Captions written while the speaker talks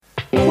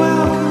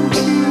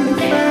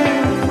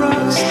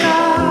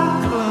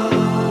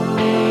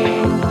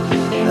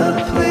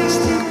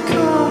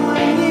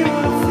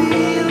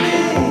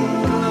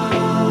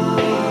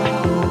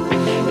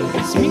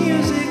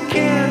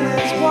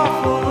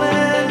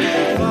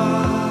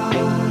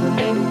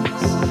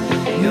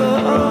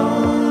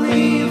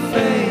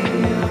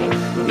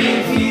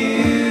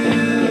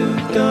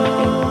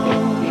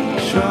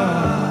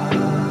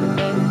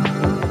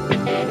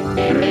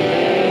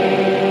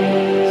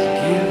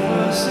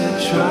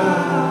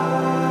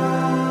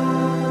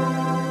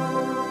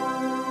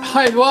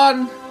Hi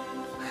everyone,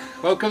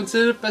 welcome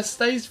to the Best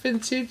Days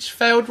Vintage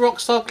Failed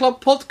Rockstar Club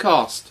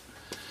podcast.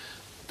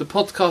 The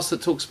podcast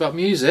that talks about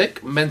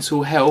music,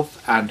 mental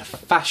health and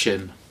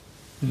fashion.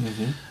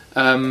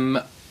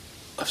 I've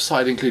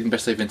started including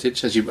Best Day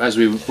Vintage, as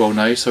we well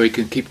know, so we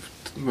can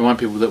remind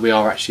people that we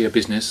are actually a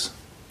business.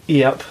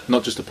 Yep.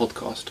 Not just a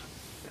podcast.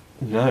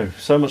 No,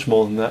 so much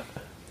more than that.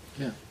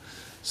 Yeah.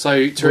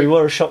 So we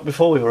were a shop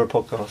before we were a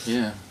podcast.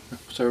 Yeah.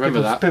 So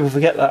remember that. People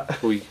forget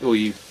that. All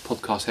you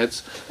podcast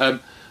heads. What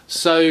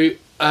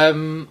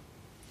am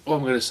I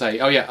going to say?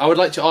 Oh yeah, I would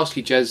like to ask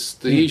you, Jez,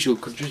 the usual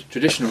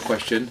traditional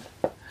question.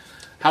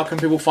 How can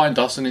people find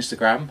us on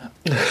Instagram?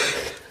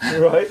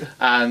 Right.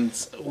 And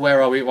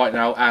where are we right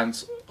now?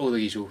 And all the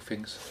usual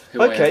things.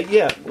 Okay,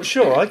 yeah,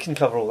 sure, I can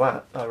cover all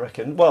that, I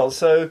reckon. Well,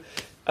 so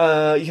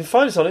you can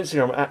find us on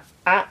Instagram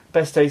at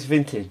Best Days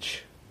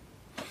Vintage.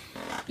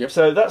 Yep.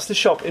 So that's the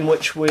shop in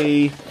which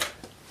we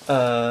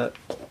are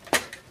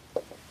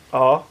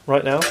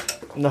right now.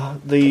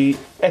 The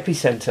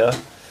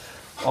epicentre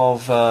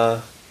of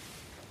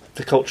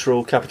the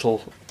cultural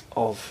capital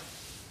of,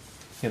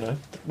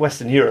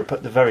 Western Europe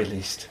at the very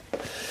least.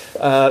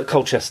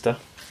 Colchester.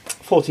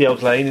 40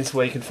 Old Lane is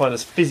where you can find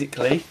us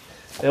physically.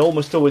 There'll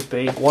almost always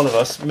be one of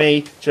us,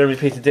 me, Jeremy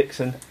Peter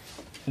Dixon,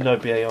 no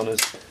BA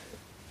honours,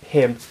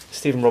 him,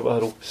 Stephen Robert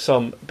Hurdle,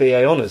 some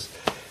BA honours.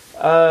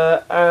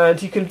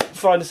 And you can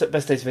find us at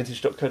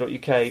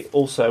bestdaysvintage.co.uk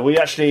also. We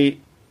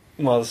actually,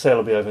 the sale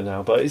will be over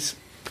now, but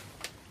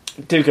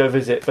do go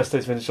visit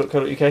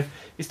bestdaysvintage.co.uk.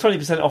 It's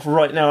 20% off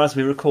right now as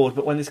we record,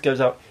 but when this goes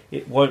up,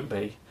 it won't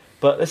be.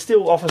 But there's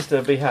still offers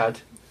to be had.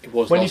 It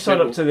was when you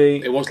sign up to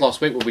the... It was last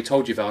week when we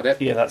told you about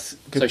it. Yeah, that's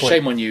good. So point.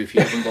 shame on you if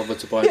you haven't bothered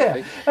to buy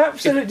anything.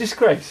 Absolute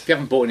disgrace. If you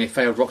haven't bought any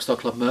Failed Rockstar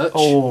Club merch,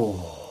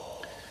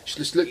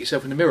 just look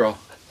yourself in the mirror.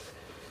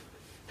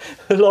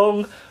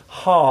 Long,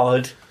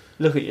 hard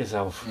look at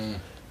yourself.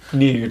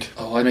 Nude.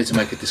 Oh, I need to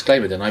make a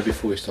disclaimer then,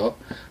 before we start.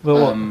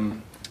 Well,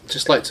 what?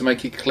 Just like to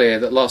make it clear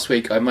that last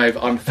week I may have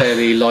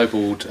unfairly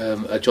libelled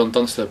John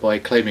Dunster by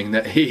claiming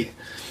that he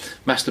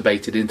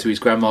masturbated into his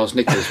grandma's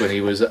knickers when he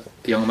was a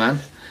young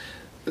man.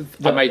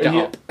 I made that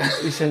up.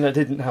 You're saying that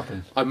didn't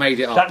happen? I made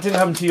it up. That didn't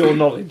happen to your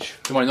knowledge?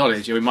 To my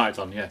knowledge, we might have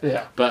done, yeah.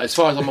 Yeah. But as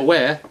far as I'm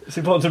aware... It's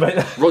important to make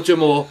that... Roger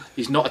Moore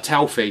is not a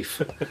towel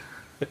thief.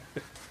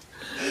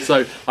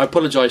 So, I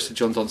apologise to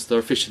John Dunster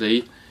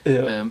officially.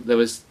 Yeah. There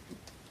was...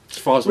 As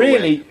far as I'm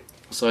aware,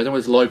 so I don't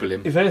want to libel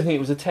him. If anything, it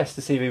was a test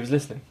to see if he was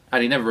listening.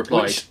 And he never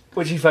replied.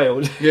 Which he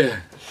failed. Yeah.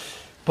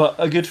 But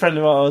a good friend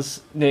of ours,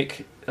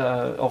 Nick,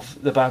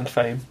 of the band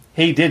Fame,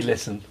 he did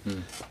listen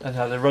and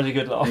had a really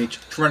good laugh. And he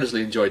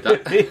tremendously enjoyed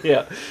that.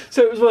 Yeah.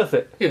 So it was worth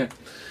it. Yeah.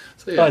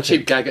 So yeah,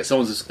 cheap gag at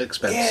someone's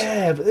expense.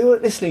 Yeah, but they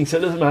weren't listening, so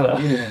it doesn't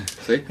matter. Yeah.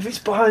 See? If it's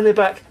behind their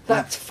back,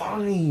 that's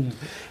fine.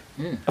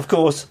 Yeah. Of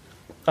course,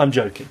 I'm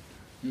joking.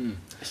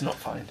 It's not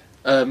fine.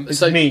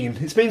 It's mean.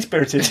 It's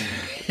mean-spirited.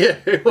 Yeah,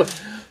 it was.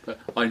 But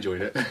I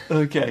enjoyed it.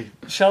 Okay.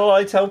 Shall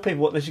I tell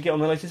people what they should get on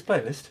their latest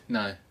playlist?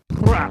 No.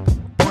 Crap.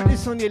 Put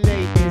this on your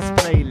latest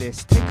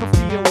playlist. Take off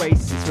the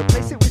Oasis.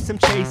 Replace it with some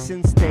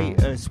chasing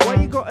status. Why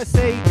you gotta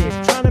say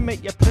this? Trying to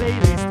make your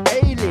playlist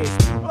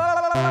A-list.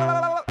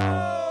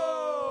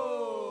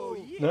 Oh,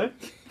 yeah. No?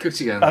 Of course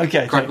you can.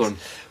 Okay, Crack thanks. on.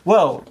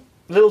 Well,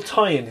 little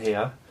tie-in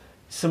here.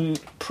 Some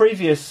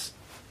previous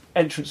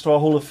entrants to our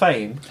Hall of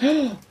Fame...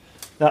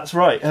 That's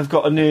right, have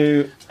got a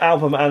new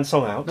album and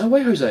song out. No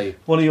way, Jose.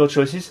 One of your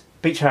choices,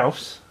 Beach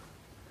House.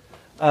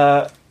 It's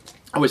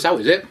out,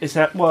 is it? It's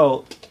out,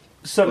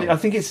 certainly, I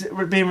think it's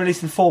being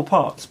released in 4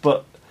 parts,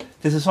 but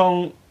there's a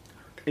song,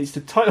 it's the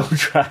title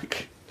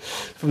track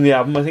from the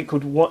album, I think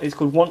it's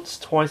called Once,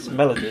 Twice,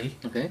 Melody.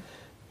 Okay.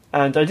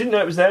 And I didn't know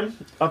it was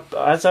them.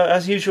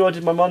 As usual, I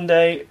did my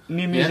Monday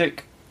new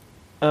music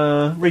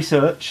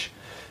research.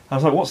 I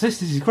was like, what's this?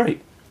 This is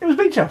great. It was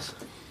Beach House.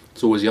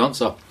 It's always the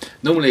answer.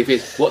 Normally, if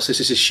it's what's this?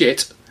 This is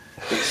shit.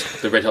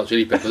 It's the Red Hot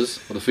Chili Peppers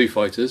or the Foo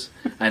Fighters.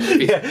 And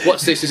if it's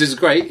what's this? This is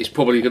great. It's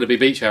probably going to be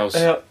Beach House.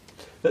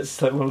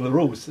 That's like one of the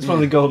rules. It's one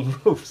of the golden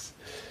rules.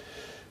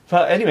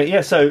 But anyway,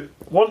 yeah. So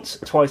Once,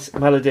 Twice,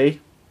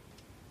 Melody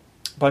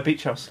by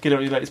Beach House. Get it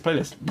on your latest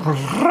playlist.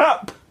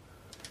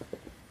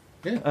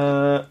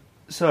 Yeah.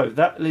 So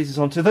that leads us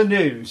on to the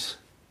news.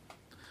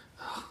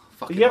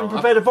 Fucking You haven't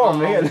prepared a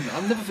bong again.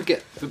 I'll never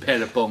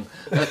prepared a bong.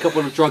 And a couple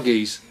of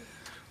druggies.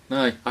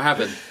 No, I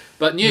haven't.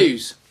 But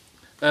news.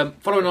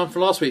 Following on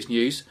from last week's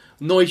news,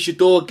 Noise Your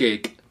Door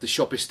gig. The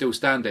shop is still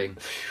standing.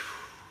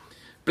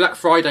 Black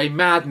Friday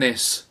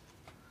madness.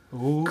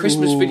 Ooh.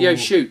 Christmas video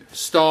shoot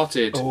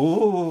started.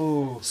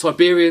 Ooh.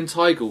 Siberian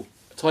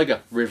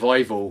Tiger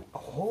revival.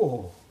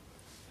 Oh.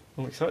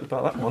 I'm excited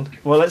about that one.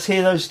 Well, let's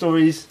hear those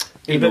stories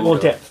in a bit more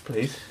depth,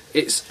 please.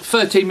 It's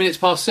 13 minutes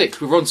past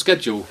 6. We're on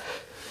schedule.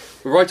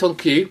 We're right on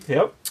cue.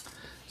 Yep.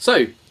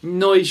 So,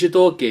 Noise Your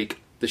Door gig.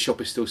 The shop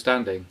is still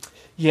standing.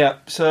 Yeah,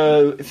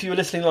 so if you were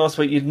listening last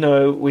week, you'd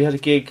know we had a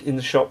gig in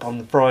the shop on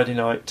the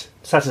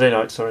Saturday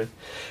night,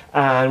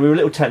 and we were a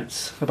little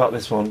tense about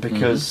this one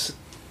because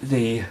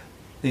these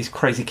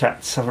crazy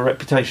cats have a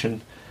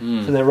reputation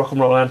for their rock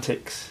and roll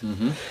antics.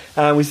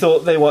 And we thought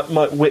they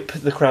might whip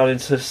the crowd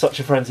into such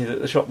a frenzy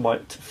that the shop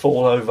might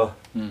fall over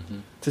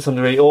to some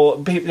degree, or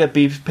there'd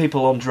be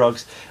people on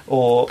drugs,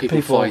 or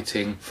people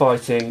fighting,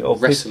 or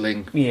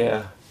wrestling.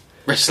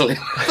 Wrestling.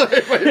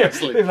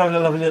 Wrestling. We're having a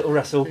lovely little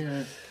wrestle.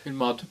 Yeah, in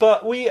mud.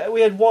 But we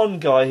had one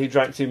guy who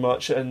drank too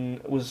much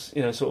and was,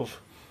 sort of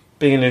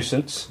being a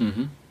nuisance.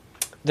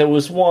 There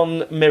was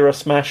one mirror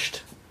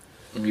smashed.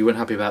 You weren't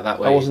happy about that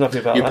way. I wasn't happy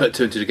about that. You put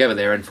two and two together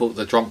there and thought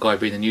the drunk guy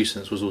being a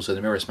nuisance was also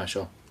the mirror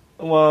smasher.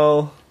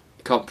 Well,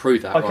 you can't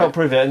prove that, I can't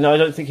prove it, and I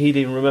don't think he'd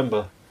even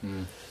remember.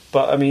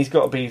 But, I mean, he's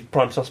got to be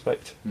prime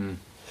suspect.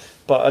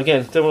 But,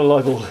 again, don't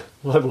want to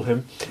libel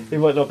him. He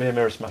might not be a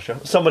mirror smasher.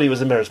 Somebody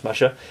was a mirror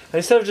smasher. And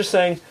instead of just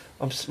saying,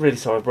 I'm really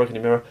sorry, I've broken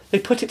your mirror, they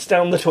put it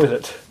down the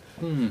toilet.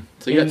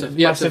 So you had to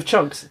massive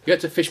chunks. You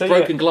had to fish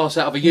broken glass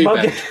out of a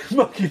U-bag.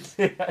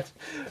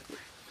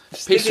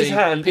 Stick his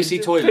hand pissy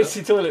into toilet.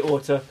 Pissy toilet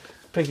water,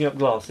 picking up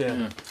glass,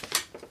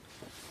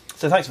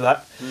 So thanks for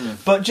that.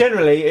 But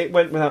generally, it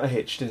went without a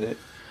hitch, didn't it?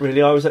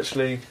 Really, I was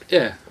actually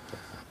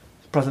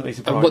pleasantly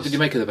surprised. And what did you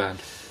make of the band?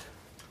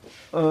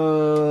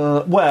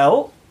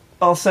 Well,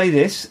 I'll say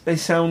this: they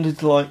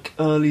sounded like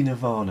early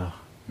Nirvana,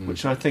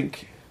 which I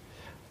think.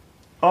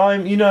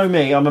 You know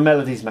me, I'm a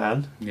melodies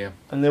man. Yeah.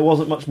 And there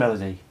wasn't much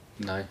melody.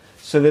 No.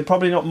 So they're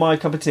probably not my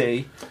cup of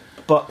tea.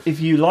 But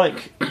if you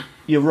like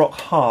your rock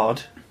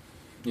hard.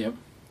 Yep.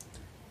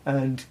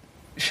 And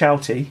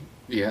shouty.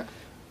 Yeah.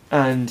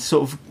 And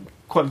sort of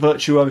quite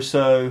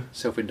virtuoso.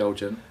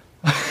 Self-indulgent.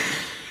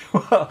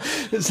 Well,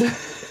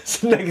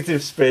 it's a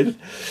negative spin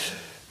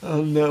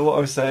on what I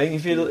was saying.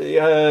 If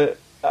you,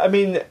 I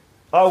mean,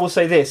 I will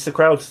say this: the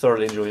crowd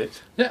thoroughly enjoyed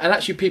it. Yeah, and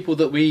actually, people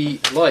that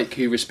we like,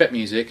 who respect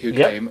music, who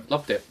came,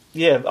 loved it.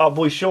 Yeah, our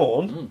boy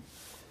Sean.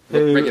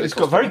 Who's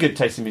got very good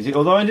taste in music,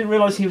 although I didn't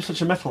realise he was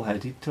such a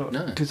metalhead.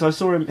 Because I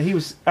saw him, he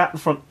was at the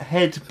front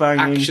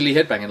headbanging. Actually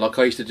headbanging, like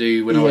I used to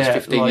do when I was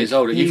 15 years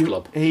old at youth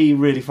club. He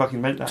really fucking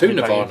meant that. To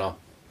Nirvana.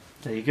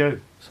 There you go.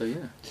 So yeah.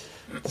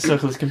 The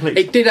circle is complete.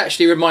 It did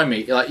actually remind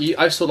me,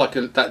 I saw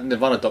that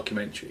Nirvana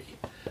documentary.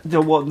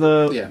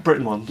 The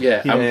Britain one?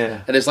 Yeah.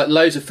 And there's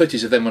loads of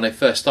footage of them when they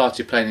first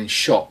started playing in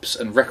shops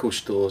and record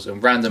stores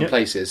and random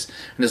places.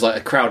 And there's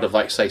a crowd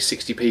of say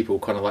 60 people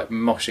kind of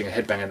moshing a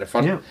headbang at the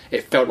front. Yeah.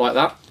 It felt like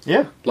that.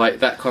 Yeah. Like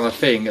that kind of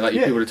thing.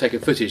 People would have taken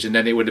footage and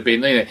then it would have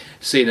been,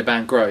 seeing the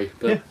band grow.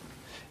 But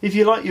if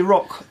you like your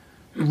rock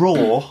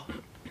raw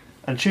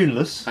and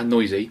tuneless. And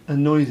noisy.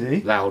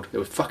 Loud. It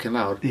was fucking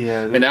loud.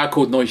 Yeah. And now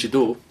called Noise Your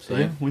Door. So.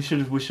 Yeah, we should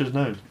have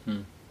known.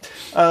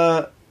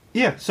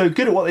 Yeah, so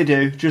good at what they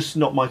do, just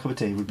not my cup of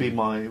tea would be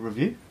my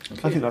review.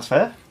 Okay. I think that's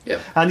fair. Yeah.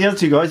 And the other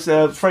two guys,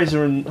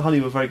 Fraser and Honey,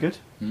 were very good.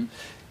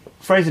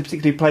 Fraser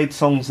particularly played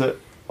songs that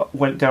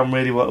went down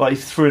really well. He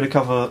threw in a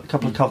couple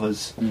of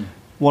covers.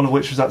 One of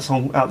which was that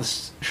song out of the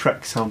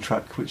Shrek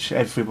soundtrack, which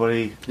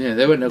everybody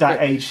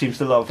age seems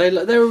to love.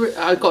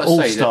 I've got to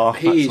say that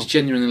he is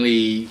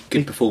genuinely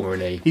good performer,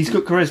 isn't he? He's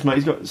got charisma.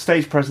 He's got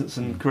stage presence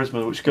and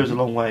charisma, which goes a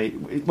long way.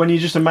 When you're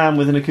just a man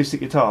with an acoustic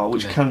guitar,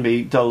 which can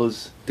be dull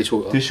as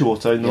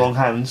dishwater in the wrong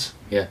hands.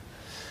 Yeah.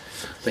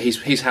 But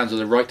his hands are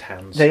the right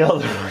hands. They are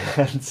the right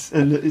hands.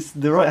 And it's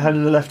the right hand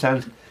and the left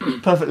hand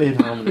perfectly in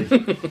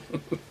harmony.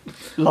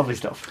 Lovely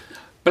stuff.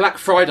 Black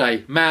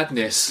Friday,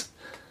 madness.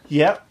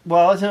 Yeah,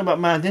 well, I don't know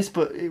about madness,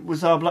 but it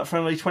was our Black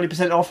Friday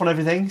 20% off on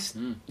everything.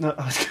 No,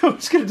 I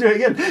was going to do it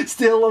again.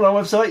 Still on our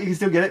website, you can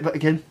still get it, but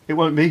again, it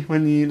won't be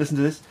when you listen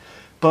to this.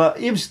 But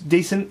it was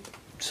decent,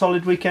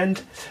 solid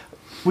weekend.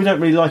 We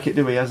don't really like it,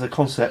 do we, as a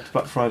concept,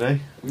 Black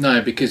Friday?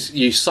 No, because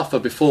you suffer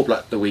before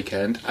the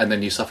weekend, and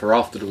then you suffer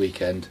after the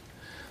weekend.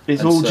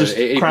 It's all just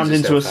crammed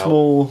into a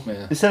small...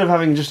 Yeah. Instead of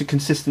having just a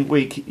consistent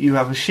week, you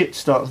have a shit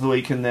start to the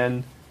week and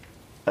then...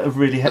 a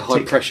really hectic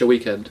high pressure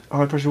weekend.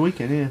 Yeah.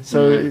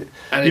 So you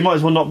might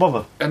as well not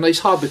bother. And it's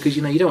hard because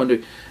you don't want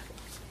to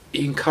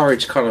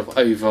encourage kind of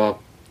over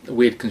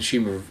weird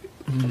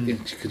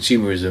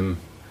consumerism.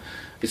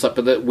 It's but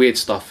the weird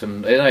stuff,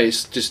 and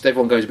it's just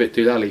everyone goes a bit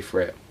doolally for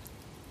it.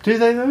 Do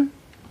they though?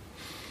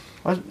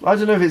 I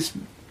don't know if it's.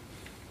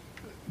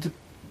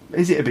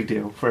 Is it a big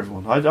deal for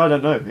everyone? I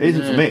don't know. It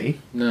isn't for me.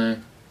 No.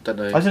 Don't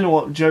know. I don't know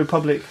what Joe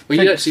Public. Well,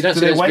 you don't see those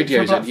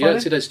videos. You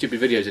don't see those stupid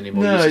videos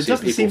anymore. No, you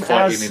just see people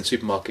fighting in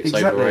supermarkets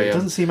over it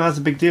doesn't seem as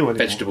a big deal anymore.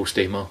 Vegetable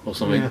steamer or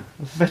something. Yeah,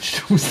 a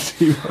vegetable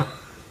steamer.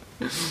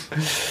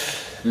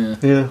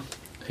 Yeah.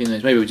 Who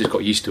knows? Maybe we just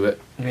got used to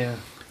it. Yeah.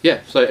 Yeah.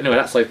 So anyway,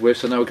 that's over with.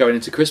 So now we're going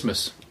into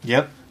Christmas.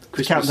 Yep.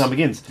 Christmas. Countdown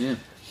begins. Yeah.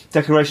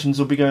 Decorations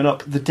will be going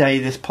up the day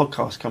this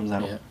podcast comes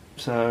out. Yeah.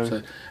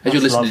 So as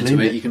you're listening to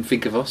it, you can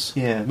think of us.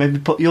 Yeah. Maybe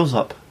put yours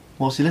up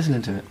whilst you're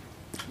listening to it.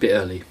 A bit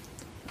early.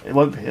 It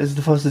won't be. It's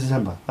the 1st of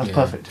December. That's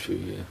perfect. True,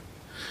 yeah.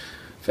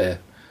 Fair.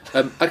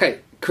 Okay,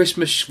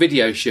 Christmas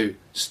video shoot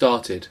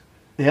started.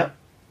 Yep.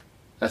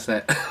 That's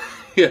it.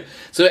 Yeah.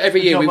 So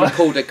every year we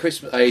record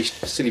a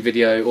silly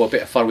video or a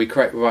bit of fun. We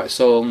write a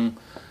song.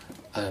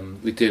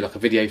 We do a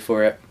video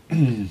for it.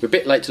 We're a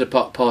bit late to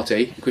the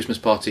party, Christmas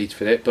party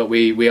for it, but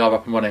we are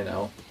up and running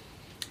now.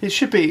 It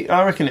should be.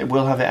 I reckon it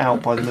will have it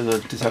out by the middle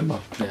of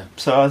December. Yeah.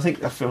 So I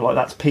feel like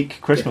that's peak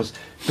Christmas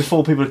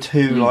before people are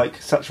too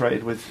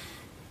saturated with.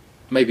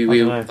 Maybe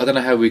I don't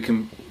know how we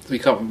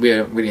don't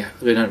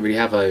really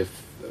have a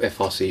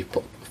FRC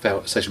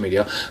social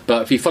media.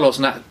 But if you follow us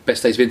on that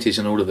Best Days Vintage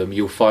and all of them,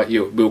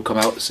 we'll come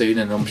out soon,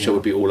 and I'm sure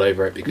we'll be all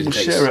over it because we'll it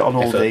takes share it on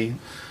all effort.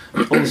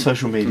 the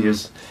social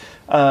medias.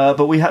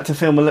 But we had to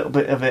film a little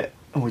bit of it.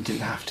 And we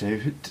didn't have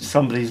to.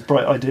 Somebody's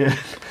bright idea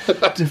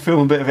to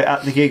film a bit of it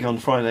at the gig on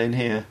Friday in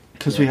here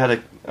because we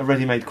had a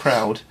ready-made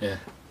crowd. Yeah.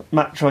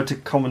 Matt tried to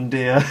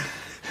commandeer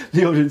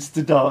the audience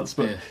to dance,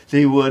 but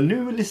they were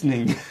no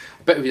listening.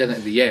 Bet if we done it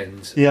at the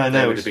end, yeah, I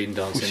know. They would have been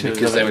dancing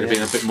because they would have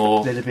been a bit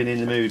more. They'd have been in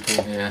the mood.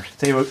 Yeah.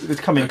 They were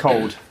coming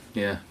cold.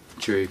 Yeah,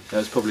 true. That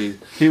was probably.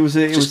 It was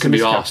a just can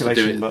be asked to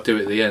do miscalculation,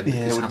 it at the end.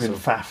 Yeah, it would have been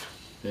faff.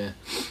 Yeah.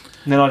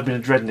 And then I'd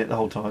been dreading it the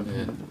whole time.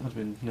 Yeah. I'd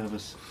been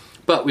nervous.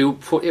 But we'll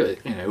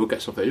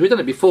get some footage. We've done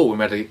it before when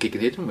we had a gig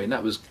in here, didn't we? And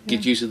that was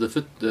good use of the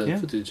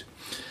footage.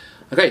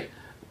 Okay.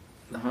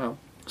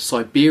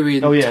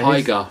 Siberian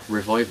Tiger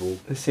Revival.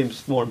 This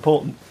seems more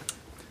important.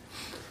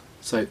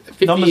 So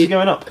numbers are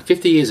going up.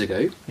 50 years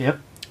ago, yep,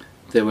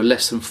 there were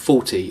less than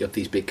 40 of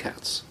these big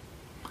cats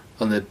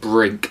on the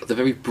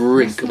very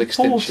brink of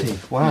extinction.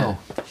 40? Wow.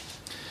 Yeah.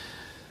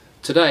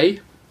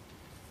 Today,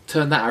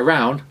 turn that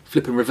around,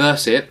 flip and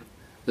reverse it,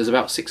 there's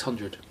about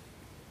 600.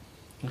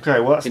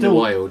 Okay, well that's in still the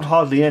wild.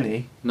 Hardly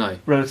any. No.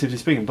 Relatively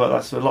speaking, but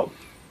that's a lot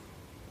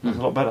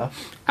better.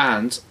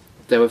 And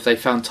they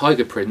found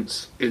tiger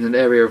prints in an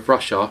area of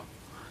Russia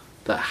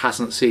that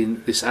hasn't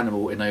seen this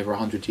animal in over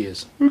 100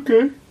 years.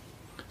 Okay.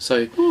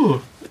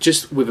 So,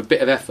 just with a bit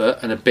of effort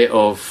and a bit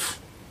of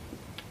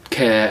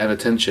care and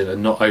attention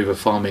and not over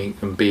farming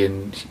and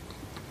being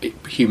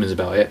humans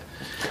about it,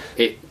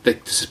 the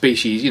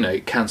species,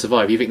 can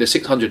survive. You think there's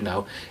 600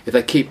 now. If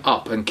they keep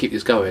up and keep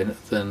this going,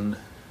 then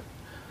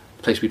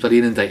the place will be bloody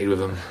inundated with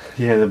them.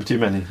 Yeah, there'll be too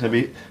many.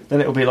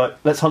 Then it'll be like,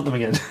 let's hunt them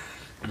again.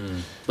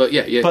 But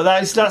yeah. But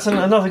that's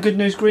another good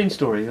news green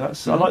story. I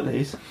like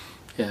these.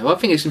 Yeah, well, I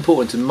think it's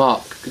important to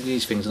mark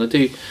these things, and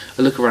I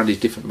look around these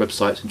different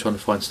websites and trying to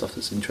find stuff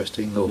that's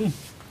interesting or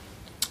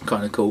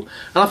kind of cool.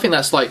 And I think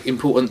that's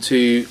important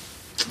to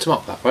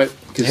mark that, right?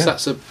 Because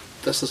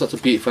that's such a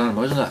beautiful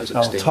animal, isn't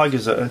it?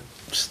 Tigers are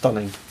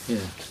stunning. Yeah.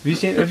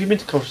 Have you been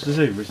to Colchester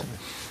Zoo recently?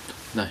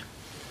 No.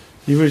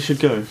 You really should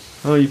go.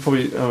 Oh, you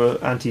probably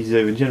are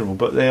anti-zoo in general,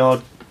 but they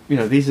are.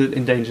 These are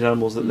endangered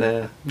animals that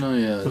they're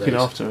looking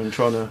after and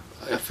trying to.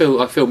 I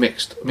feel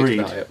mixed breed.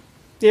 About it.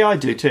 Yeah, I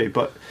do too.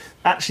 But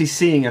actually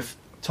seeing a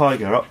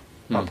tiger up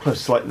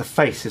close, like the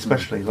face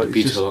especially, like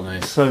beautiful, it's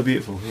aren't they? So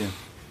beautiful.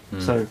 Yeah.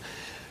 So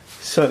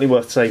certainly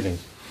worth saving.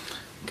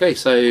 Okay,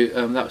 so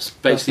that was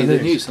basically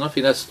the news, and I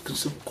think that's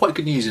some quite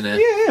good news in there.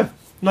 Yeah.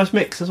 Nice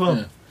mix as well.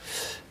 Yeah.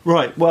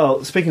 Right.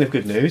 Well, speaking of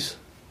good news,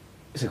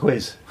 it's a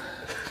quiz.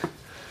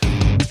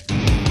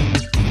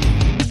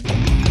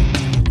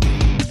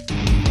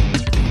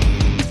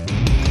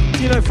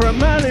 For a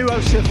man who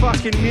hosts a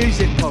fucking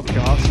music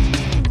podcast,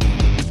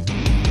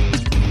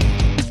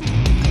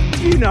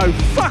 you know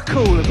fuck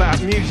all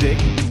about music.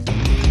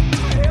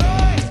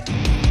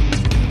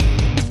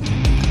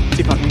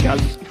 If I can go.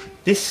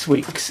 This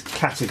week's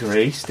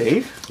category,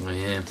 Steve,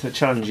 to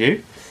challenge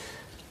you,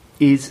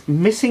 is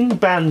missing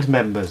band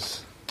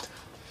members.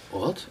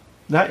 What?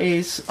 That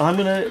is, I'm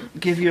going to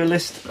give you a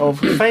list of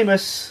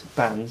famous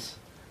bands,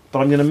 but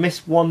I'm going to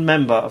miss one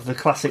member of the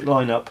classic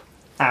lineup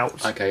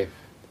out. Okay.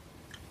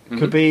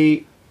 Could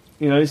be,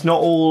 it's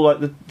not all like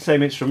the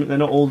same instrument. They're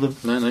not all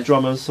the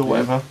drummers or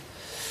whatever.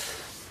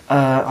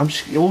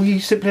 All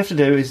you simply have to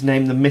do is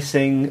name the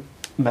missing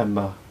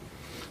member.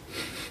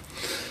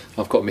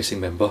 I've got a missing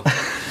member.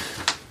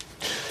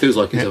 Feels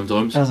like it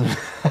sometimes.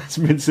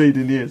 Hasn't been seen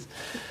in years.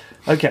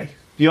 Okay,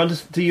 do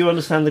you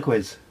understand the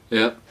quiz?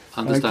 Yeah,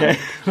 understand.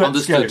 Okay,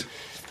 understood. Go.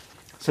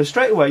 So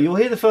straight away, you'll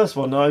hear the first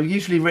one. I've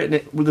usually written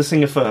it with the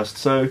singer first.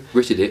 So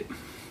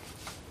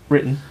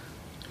written.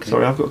 Okay.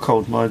 Sorry, I've got a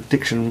cold. My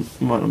diction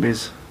might not be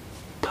as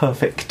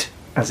perfect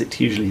as it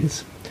usually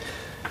is.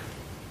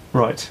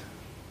 Right.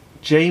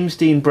 James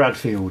Dean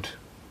Bradfield.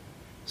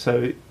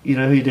 So, you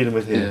know who you're dealing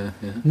with here.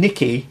 Yeah.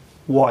 Nicky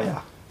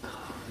Wire.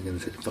 You're going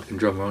to say the fucking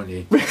drummer, aren't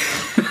you?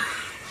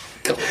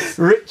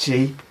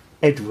 Richie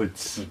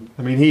Edwards. Mm-hmm.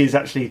 I mean, he is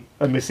actually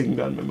a missing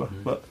band member.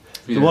 But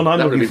the one I'm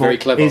looking for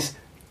is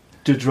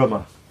the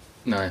drummer.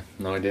 No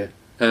idea.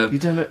 You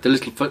don't know? The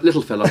little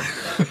fella.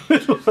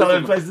 Little fella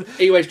who plays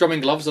he wears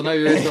drumming gloves. I know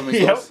he wears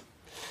drumming gloves.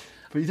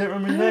 But you don't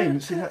remember his name.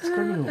 See, that's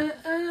criminal.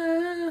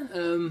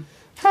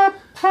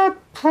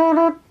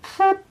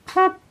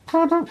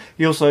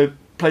 He also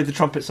played the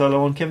trumpet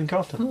solo on Kevin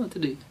Carter. Oh,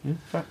 did he? In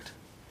fact.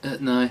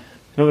 No. You're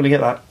not going to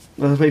get that.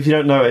 If you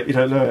don't know it, you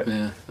don't know it.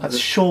 Yeah. That's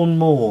Sean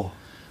Moore.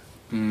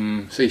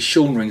 See,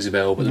 Sean rings a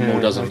bell, but the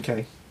Moore doesn't.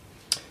 Okay.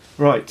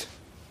 Right.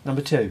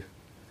 Number 2.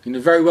 You know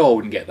very well I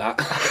wouldn't get that.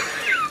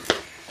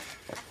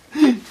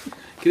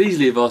 Could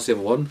easily have asked the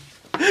other one.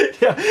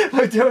 Yeah,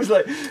 I was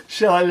like,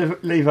 shall I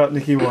leave out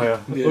Nicky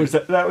Wire? Yeah. Or is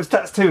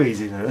that's too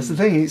easy though. That's the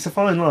thing, it's a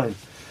fine line.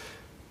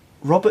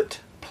 Robert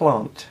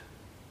Plant.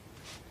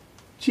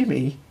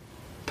 Jimmy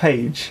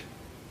Page.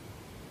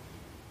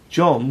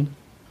 John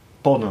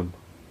Bonham.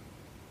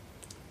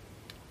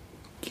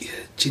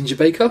 Ginger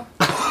Baker?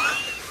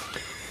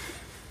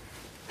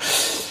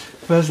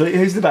 Firstly,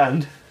 who's the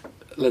band?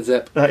 Led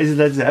Zepp. That is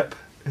Led Zepp.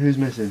 Who's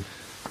missing?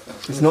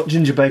 It's not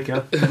Ginger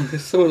Baker.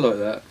 It's sort of like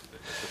that.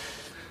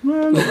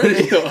 Well, not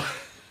really.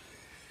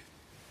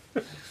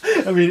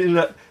 I mean, in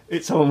that,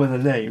 it's someone with a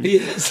name.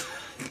 Yes.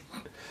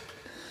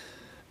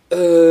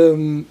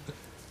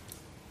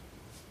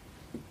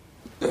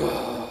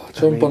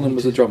 John Bonham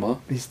was the drummer.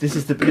 This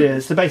is the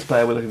it's the bass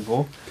player we're looking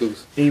for. Of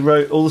course. He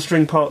wrote all the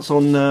string parts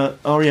on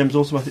REM's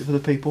Automatic for the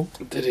People.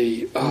 Did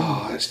he?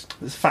 It's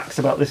There's facts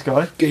about this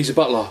guy. Geezer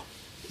Butler.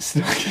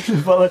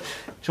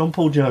 John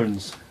Paul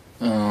Jones.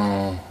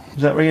 Oh.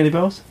 Does that ring any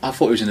bells? I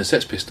thought he was in the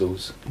Sex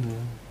Pistols.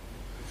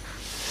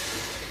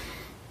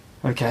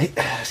 Okay,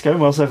 it's going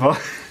well so far.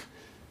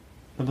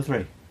 Number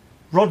 3.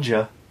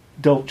 Roger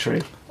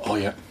Daltrey. Oh,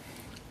 yeah.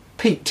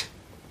 Pete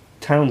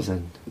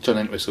Townsend. John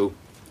Entwistle.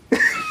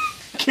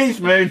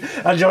 Keith Moon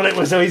and John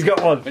Entwistle. He's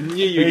got one. I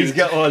knew you were He's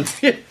got one.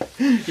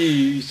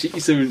 you shit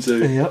you so.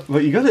 Yeah,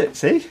 but you got it,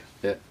 see?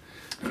 Yeah.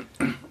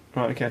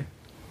 Right, okay.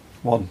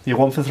 1. You're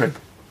 1 for 3.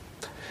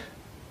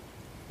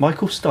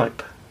 Michael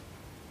Stipe.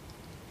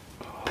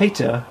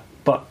 Peter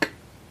Buck.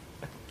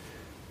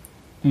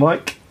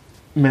 Mike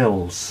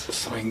Mills.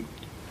 Something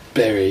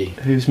Berry.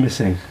 Who's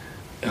missing?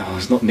 Oh,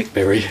 it's not Nick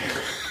Berry.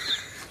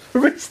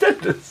 Rick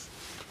Stenders.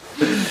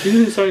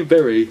 Isn't it something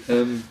Berry?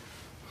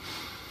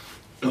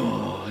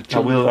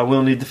 I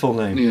will need the full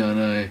name. Yeah, I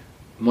know.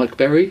 Mike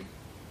Berry?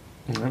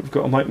 No, we've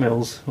got a Mike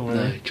Mills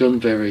already. No, John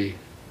Berry.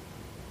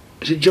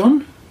 Is it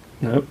John?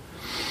 No.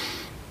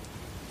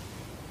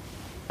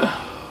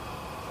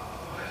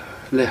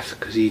 Left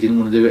because he didn't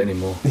want to do it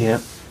anymore. Yeah.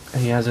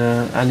 He has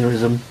an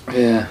aneurysm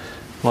Yeah.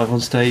 live on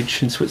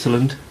stage in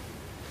Switzerland.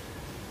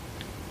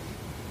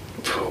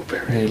 Poor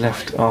Berry. And he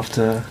left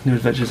after New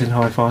Adventures in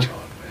Hi-Fi. John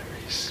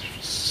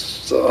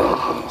Berry's.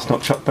 Oh. It's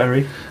not Chuck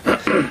Berry.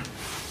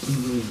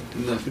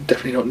 No,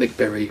 definitely not Nick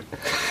Berry.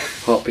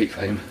 Heartbeat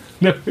fame.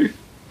 No.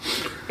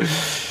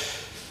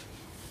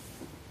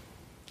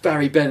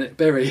 Barry Bennett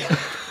Berry.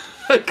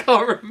 I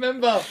can't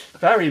remember.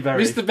 Barry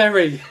Berry. Mr.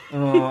 Berry.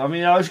 Oh, I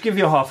mean, I'll give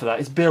you half of that.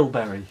 It's Bill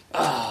Berry.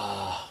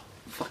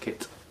 Fuck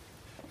it.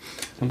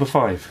 Number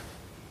 5.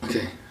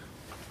 Okay.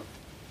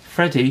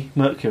 Freddie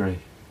Mercury.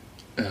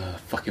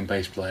 Fucking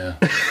bass player.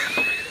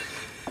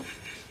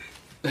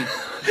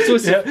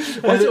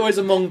 It's always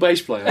a Mong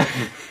bass player.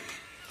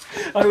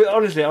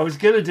 Honestly, I was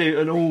going to do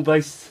an all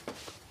bass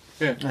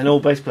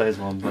players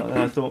one, but then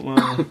I thought,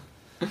 well,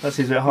 that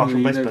seems a bit harsh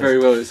on bass know players. very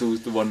well it's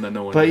always the one that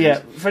no one But knows. yeah,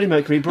 Freddie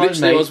Mercury, Brian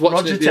Literally, I May, was watching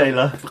Roger it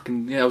Taylor.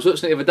 I was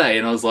watching it the other day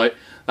and I was like,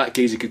 that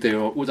geezer could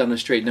do it all down the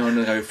street. No one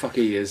will know who the fuck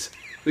he is.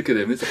 Look at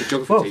him, it's like a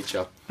geography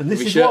teacher. And this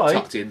with is his shirt why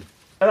tucked in.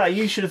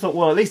 You should have thought,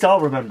 well, at least I'll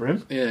remember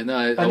him. Yeah,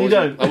 no, And you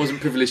don't. I wasn't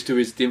privileged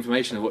to the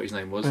information of what his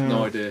name was.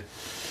 No idea.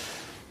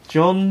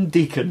 John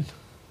Deacon.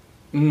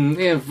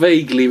 Yeah,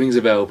 vaguely rings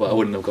a bell, but I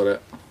wouldn't have got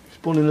it. He was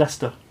born in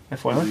Leicester,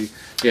 FYI.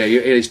 Yeah, he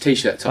had his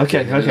t-shirt tucked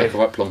in. Okay. Like a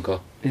right plonker.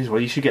 Here's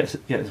one, you should get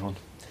this one.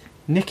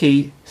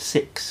 Nikki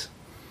Sixx.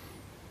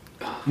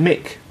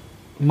 Mick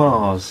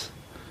Mars.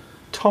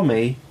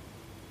 Tommy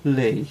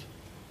Lee.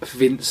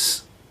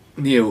 Vince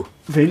Neil.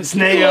 Vince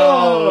Neil!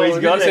 Oh, he's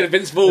got said it.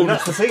 Vince Vaughn. And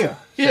that's the singer.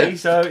 Yeah. See?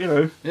 So, you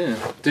know.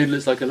 Yeah, dude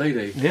looks like a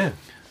lady. Yeah.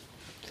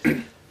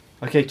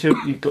 Okay,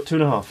 you've got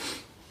 2.5.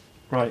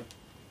 Right.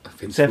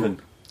 Vince 7.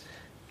 Vaughn.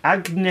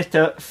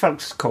 Agneta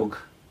Falskog.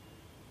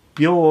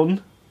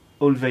 Bjorn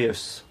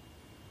Ulvaeus.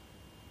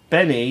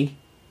 Benny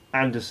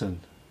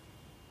Anderson.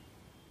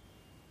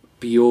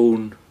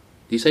 Bjorn. Do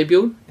you say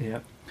Bjorn? Yeah.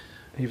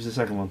 He was the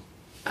second one.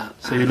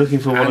 So you're looking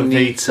for one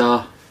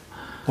Anita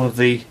of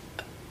the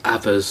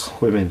Abbas.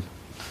 women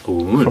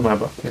Ooh. from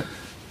ABBA. Yeah.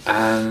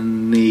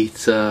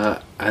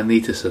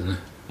 Anitason.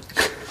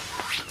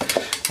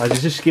 I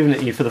was just giving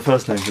it you for the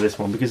first name for this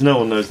one because no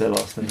one knows their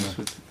last names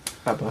with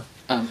ABBA.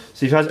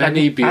 So you've had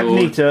Benny, Bjorn.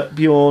 Agneta,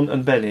 Bjorn,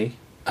 and Benny.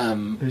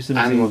 Who's the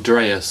missing one?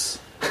 Andreas.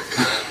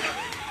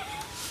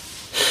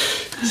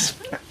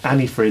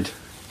 Annifrid.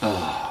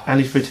 Oh.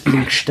 Annifrid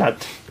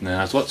Lindstad. No,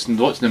 I was watching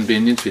them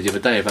being interviewed the other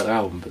day about their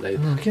album, but they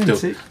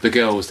the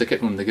girls, they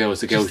kept calling them the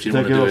girls didn't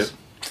want to do it.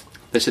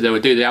 They said they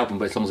would do the album,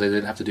 but as long as they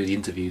didn't have to do the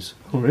interviews.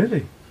 Oh,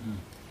 really?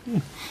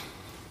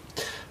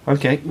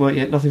 Okay, well,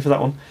 yeah, nothing for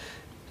that one.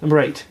 Number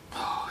 8.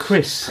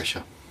 Chris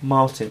Pressure.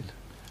 Martin.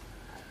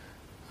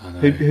 I know.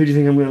 Who do you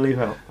think I'm going to leave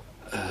out?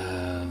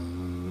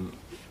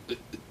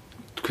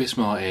 Chris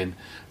Martin,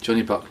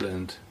 Johnny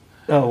Buckland.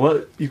 Oh,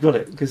 well, you've got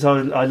it, because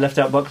I left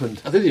out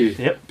Buckland. Oh, did you?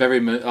 Yep.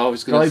 Berryman. I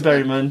was going to Guy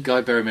Berryman.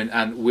 Guy Berryman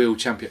and Will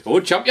Champion. Oh,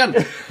 Champion!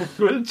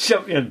 World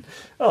champion.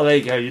 Oh, there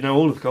you go, you know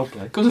all of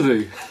Coldplay. Of course I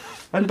do.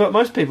 But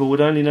most people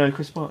would only know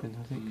Chris Martin,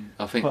 I think.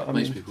 I think But,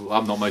 most people.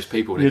 I'm not most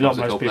people when You're it not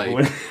comes to most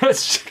Coldplay. people.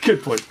 That's a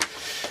good point.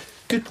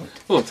 Good point.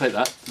 Oh, I'll take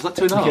that. Is that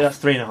 2.5? Okay, that's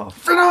 3.5.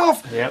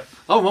 3.5! Yep.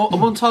 Oh,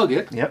 I'm on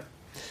target. Yep.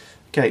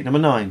 Okay, number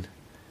 9.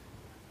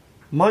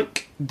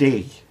 Mike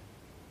D.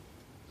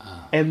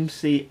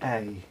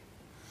 MCA.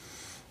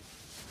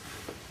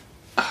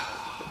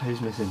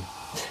 Who's missing?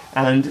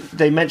 And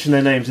they mention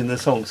their names in the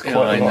songs quite a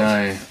lot. I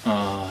know.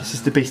 Oh, This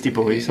is the Beastie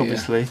Boys, yeah.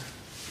 obviously.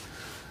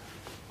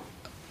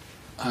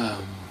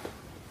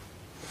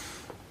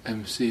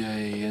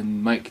 MCA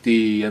and Mike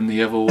D and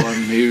the other one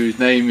whose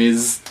name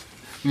is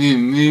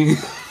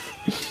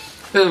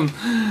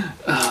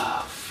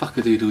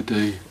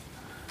fuck-a-doodle-doo.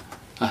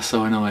 That's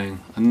so annoying.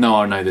 I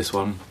know this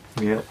one.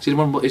 Yeah. Is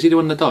he the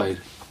one that died?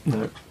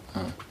 No,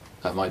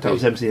 That might that be.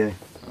 was MCA.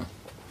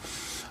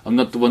 I'm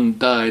not the one that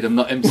died. I'm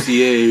not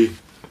MCA.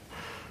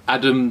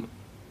 Adam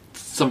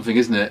something,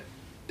 isn't it?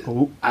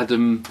 Oh.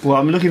 Adam. Well,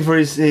 I'm looking for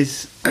his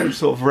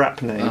sort of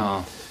rap name.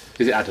 Oh,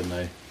 is it Adam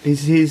though?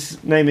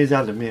 His name is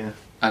Adam, yeah.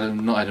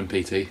 Adam, not Adam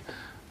PT.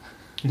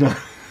 No.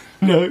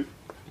 No.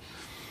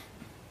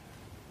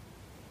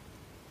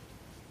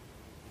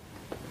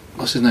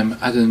 What's his name?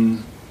 Adam.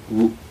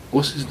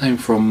 What's his name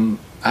from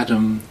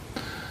Adam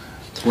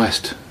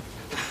West?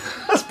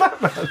 That's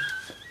Batman.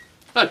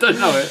 I don't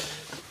know it.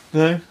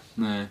 No.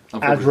 No.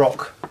 Ad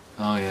Rock.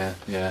 Oh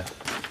yeah.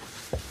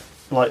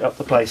 Light up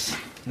the place.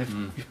 And if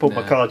you've pulled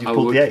my card, you've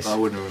pulled the ace. I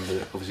wouldn't remember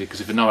it, obviously,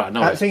 because if I know it, I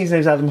know I it. think his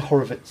name's Adam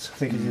Horowitz. I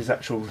think is his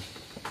actual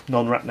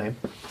non-rap name.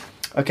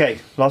 Okay,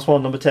 last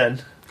one, number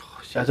 10.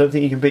 I don't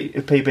think you can beat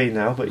a PB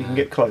now, but you can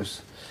get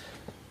close.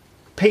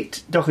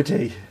 Pete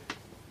Doherty.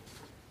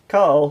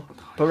 Carl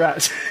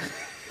Barat.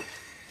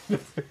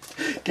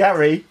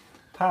 Gary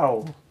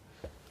Powell.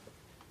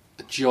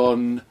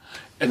 John.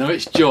 I know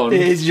it's John.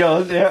 It is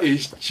John, yeah.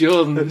 It's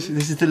John. This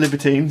is the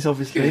Libertines,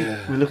 obviously. Yeah.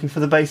 We're looking for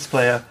the bass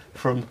player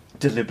from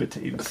the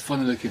Libertines.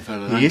 Funny looking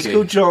fella. He is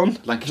called John.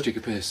 Lanky Stick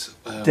of Piss.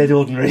 Dead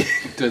Ordinary.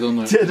 Dead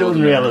Ordinary. Dead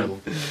Ordinary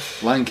Alan.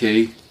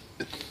 Lanky.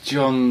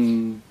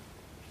 John.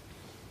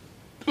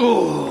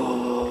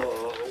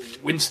 Oh,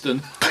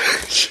 Winston.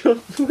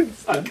 John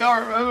Winston. I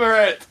can't remember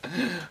it.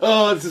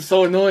 Oh, this is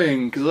so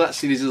annoying because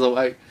actually these are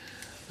like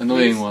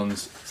annoying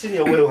ones. It's in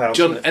your wheelhouse.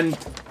 John isn't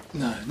it?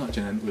 No, not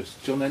John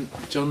Entwistle.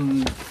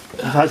 John.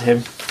 I've had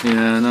him.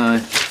 Yeah, no.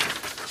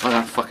 I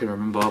don't fucking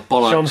remember.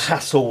 Bollocks. John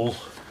Hassall.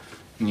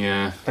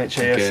 Yeah.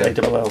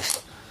 H-A-S-A-L-L.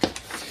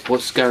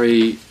 What's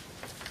Gary?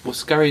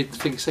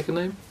 Think his second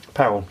name?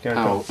 Powell. Gary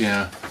Powell.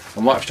 Yeah.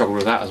 I might have struggled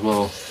with that as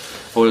well.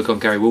 I would have gone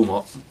Gary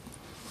Wilmot.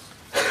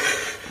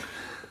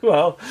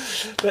 Well,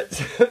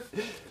 but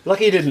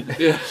lucky you didn't.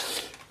 Yeah.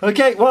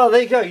 Okay, well,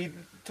 there you go.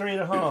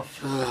 3.5.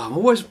 I'm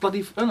always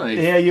bloody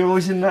funny. Yeah, you're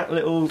always in that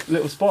little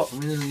spot.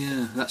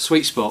 Yeah, that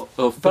sweet spot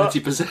of But-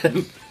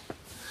 30%.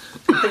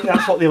 I think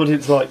that's what the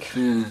audience like.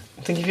 Yeah,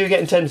 I think if you were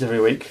getting 10s every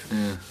week,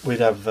 yeah. we'd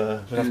have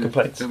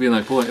complaints. It'd be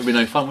no point. It'd be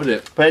no fun, would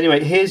it? But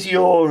anyway, here's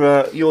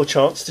your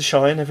chance to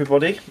shine,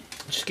 everybody.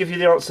 Just give you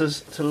the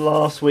answers to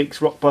last week's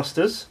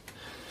Rockbusters.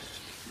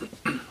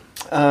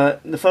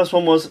 The first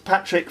one was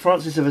Patrick,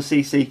 Francis of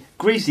Assisi,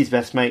 Greasy's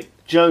best mate,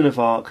 Joan of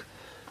Arc.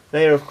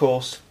 They are, of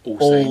course,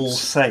 All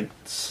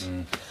Saints.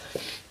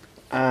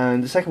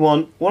 And the second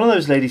one of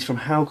those ladies from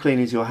How Clean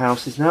Is Your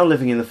House is now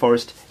living in the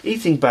forest,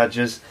 eating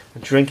badgers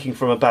and drinking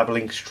from a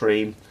babbling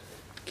stream.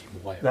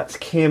 Kim Wilde. That's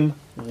Kim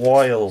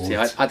Wilde. See,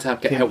 I had to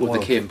get Kim help with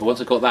Wilde. the Kim, but once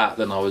I got that,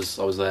 then I was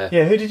there.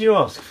 Yeah, who did you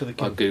ask for the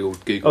I Kim?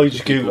 googled. Oh, you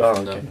just Googled. Oh,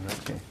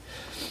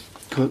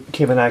 from okay.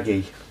 Kim and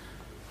Aggie.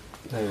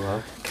 There you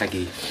are.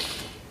 Kaggy.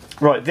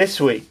 Right, this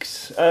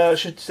week's, I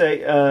should say,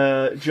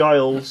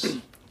 Giles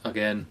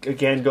Again,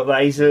 again got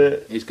that. he's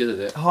good at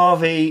it.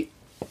 Harvey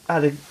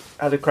had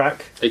a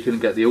crack, He couldn't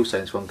get the All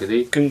Saints one, could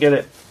he? couldn't get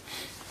it,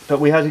 but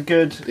we had a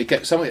good. A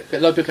lot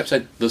of people kept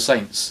saying the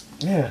Saints.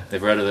 Yeah,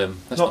 Never heard of them.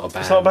 That's not a band.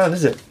 It's not a band,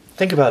 is it?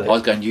 Think about I it.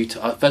 was going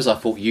Utah. At first, I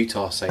thought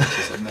Utah Saints.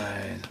 I said no.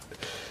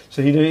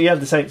 So you had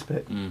the Saints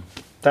bit.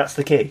 That's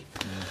the key.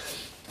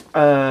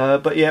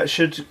 But yeah,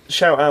 should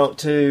shout out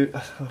to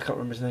I can't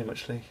remember his name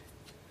actually.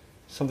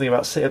 Something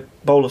about a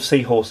bowl of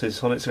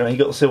seahorses on Instagram. He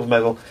got the silver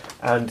medal,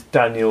 and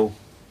Daniel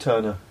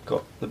Turner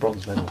got the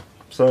bronze medal.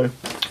 So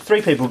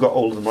 3 people got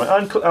all of them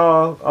right. And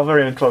our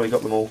very own Chloe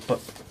got them all, but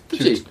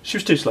she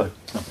was too slow.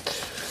 Oh.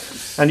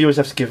 And you always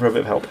have to give her a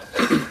bit of help.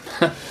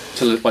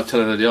 By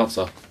telling her the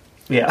answer.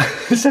 Yeah,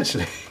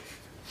 essentially.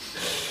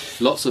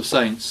 Lots of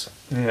Saints.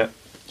 Yeah,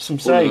 some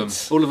All of them.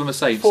 saints. All of them are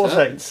Saints. 4 huh?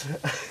 saints.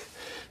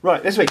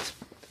 Right, this week's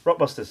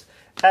Rockbusters.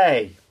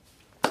 A.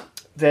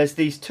 There's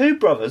these 2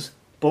 brothers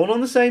born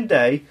on the same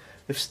day.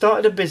 They've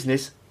started a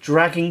business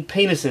dragging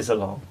penises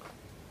along.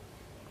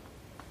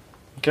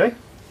 Okay?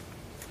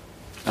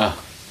 Ah.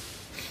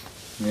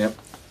 Yep.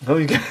 Oh,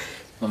 you go.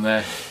 I'm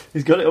there.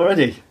 He's got it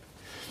already.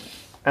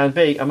 And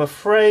B. I'm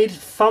afraid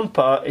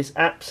Thumper is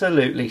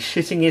absolutely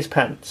shitting his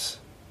pants.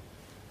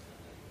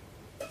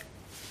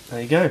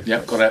 There you go.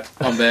 Yep, got it.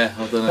 I'm there.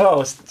 I've done it.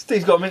 Oh,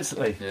 Steve's got them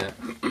instantly. Yeah.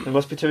 It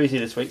must be too easy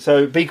this week.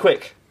 So be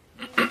quick.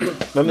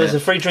 Remember, there's a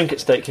free drink at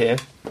stake here.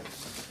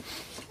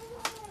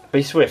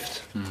 Be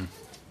swift.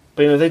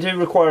 But you know, they do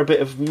require a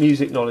bit of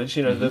music knowledge.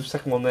 You know, the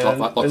second one there.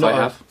 Like they're I not-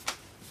 have.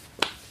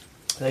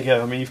 There you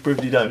go. I mean, you've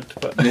proved you don't.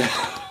 But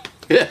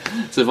Yeah.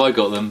 So if I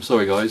got them,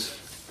 sorry guys.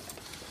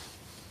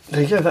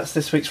 there you go. That's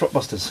this week's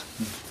Rockbusters.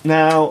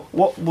 Now,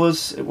 what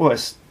was it? Well,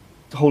 it's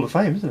the Hall of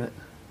Fame, isn't it?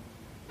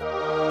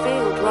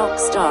 Field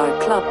Rockstar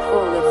Club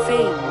Hall of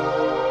Fame.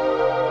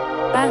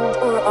 Band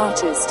or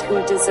artist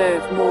who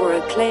deserve more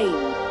acclaim.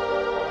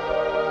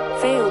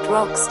 Failed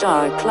rock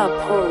star club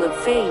hall of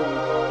fame.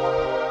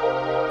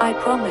 I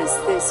promise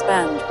this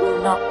band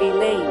will not be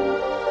lame.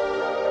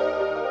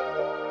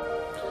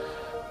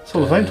 It's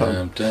Hall of Fame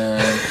time.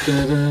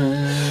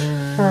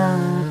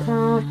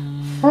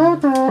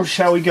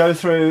 Shall we go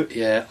through?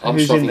 Yeah, I'm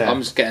who's in struggling. there?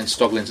 I'm just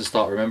struggling to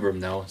start remembering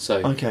them now. So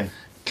Okay.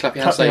 clap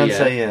your hands, Clap your hands,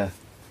 say say yeah. yeah.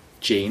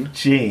 Gene,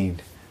 Gene.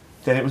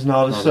 Then it was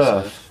Nada Nada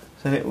Surf.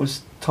 Then it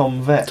was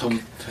Tom Veck.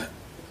 Tom,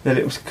 Then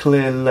it was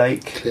Clear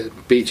Lake.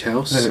 Beach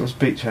House. Then it was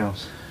Beach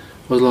House.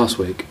 What was last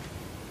week?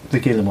 The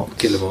Guillemots.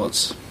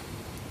 Guillemots.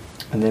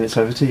 And then it's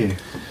over to you.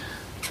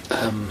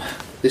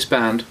 This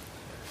band.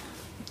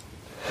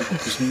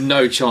 There's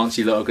no chance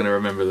you lot are going to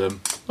remember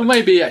them. Or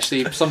maybe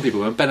actually some people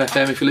will. Ben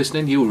FM, if you're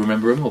listening, you'll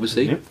remember them,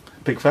 obviously. Yep.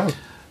 Big fan.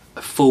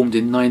 Formed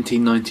in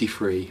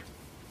 1993.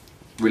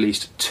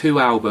 Released 2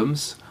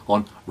 albums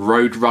on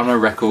Roadrunner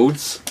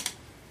Records.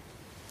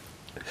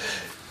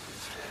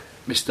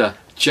 Mr.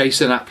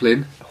 Jason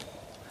Applin,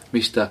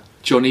 Mr.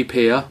 Johnny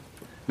Peer,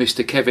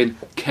 Mr. Kevin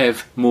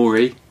Kev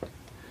Morey,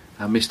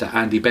 and Mr.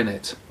 Andy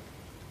Bennett,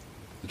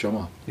 the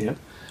drummer. Yeah.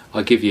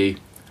 I give you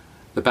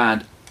the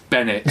band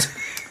Bennett,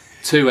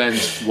 2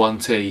 N's, 1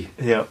 T.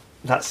 Yeah.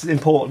 That's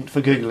important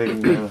for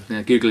Googling.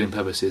 Yeah, Googling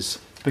purposes.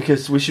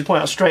 Because we should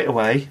point out straight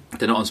away,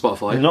 They're not on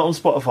Spotify. they're not on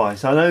Spotify.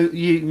 So I know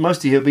most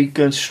of you will be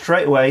going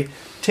straight away,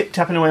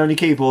 tapping away on your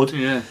keyboard,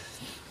 Yeah.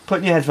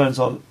 putting your headphones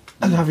on,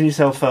 and having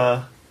yourself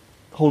a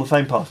Hall of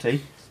Fame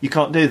party. You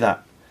can't do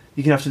that.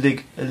 You're going to have to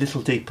dig a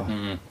little deeper.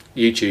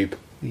 YouTube.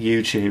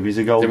 YouTube is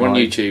a gold They're on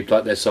mine. YouTube,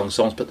 like their songs.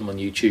 Someone's put them on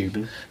YouTube.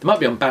 They might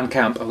be on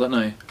Bandcamp, I don't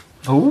know.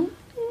 Oh,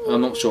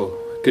 I'm not sure.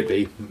 Could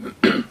be.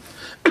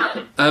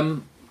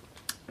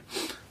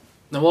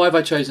 Now, why have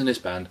I chosen this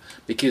band?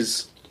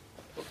 Because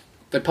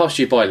they passed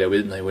you by a little,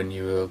 didn't they, when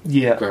you were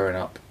Yeah. growing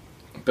up?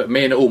 But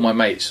me and all my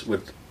mates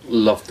would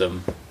love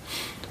them.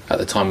 At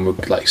the time, we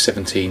were like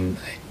 17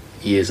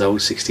 years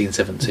old, 16,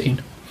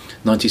 17.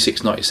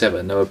 96,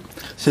 97. They were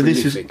so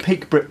this is prolific.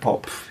 peak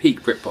Britpop,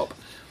 Peak Britpop.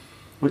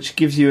 which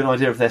gives you an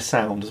idea of their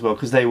sound as well,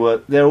 because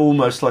they're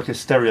almost like a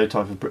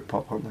stereotype of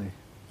Britpop, aren't they?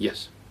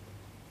 Yes.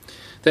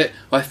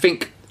 I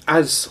think,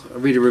 as I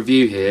read a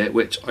review here,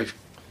 which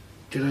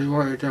did I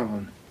write it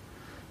down?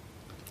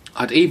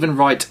 I'd even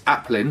write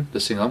Applin, the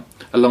singer,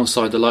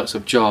 alongside the likes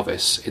of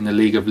Jarvis in the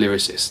League of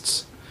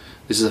Lyricists.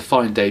 This is a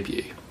fine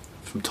debut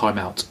from Time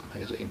Out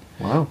magazine.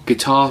 Wow.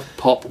 Guitar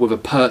pop with a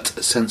pert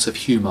sense of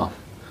humour.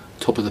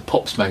 Top of the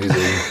Pops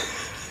magazine.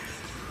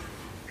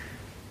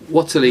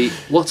 What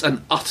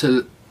an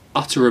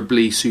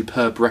utterably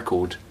superb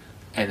record.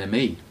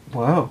 Enemy.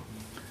 Wow.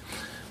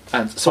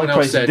 And someone else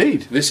praise said,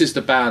 indeed. this is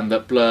the band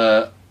that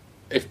Blur,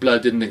 if Blur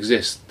didn't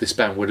exist, this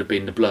band would have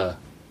been the Blur.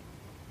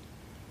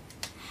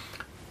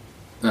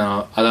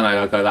 No, I don't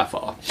know I'd go that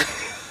far,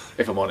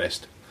 if I'm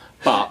honest.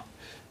 But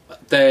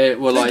they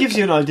were That like... gives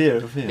you an idea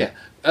of Yeah,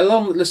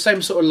 along the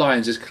same sort of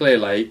lines as Clear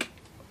Lake,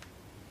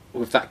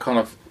 with that kind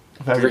of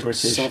very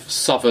British.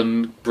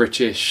 southern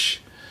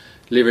British,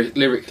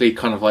 lyrically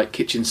kind of like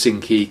kitchen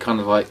sinky, kind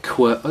of like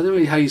I don't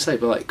know how you say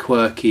it, but like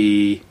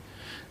quirky,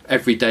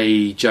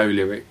 everyday Joe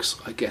lyrics,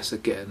 I guess,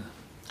 again.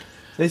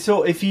 They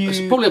thought if you... It's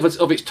probably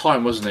of its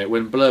time, wasn't it,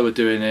 when Blur were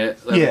doing it?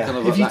 They were Yeah, kind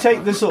of if like you that.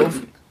 take the sort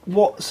of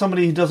what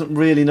somebody who doesn't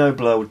really know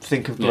Blur would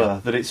think of Blur,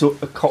 Yeah. that it's sort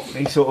of a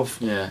Cockney sort of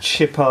Yeah.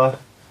 chipper,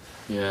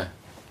 Yeah.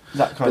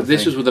 that kind But of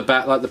this thing. was with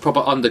like the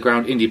proper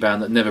underground indie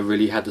band that never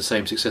really had the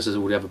same success as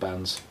all the other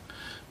bands.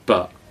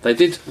 But they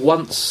did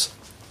once.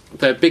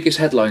 Their biggest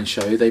headline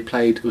show they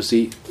played was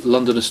the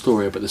London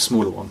Astoria, but the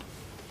smaller one.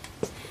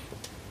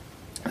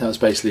 That was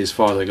basically as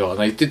far as they got. And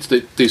they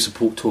did do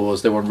support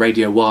tours. They were on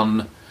Radio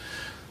 1.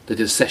 They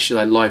did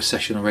a live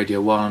session on Radio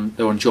 1.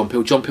 They were on John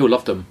Peel. John Peel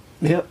loved them.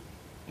 Yeah,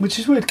 which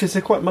is weird because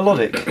they're quite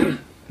melodic.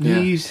 Yeah.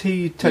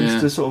 He tends Yeah.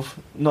 to sort of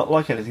not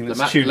like anything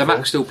that's tuneful.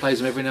 Lamac still plays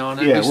them every now and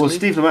then. Yeah, well, recently.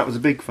 Steve Lamacq was a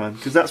big fan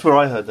because that's where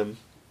I heard them.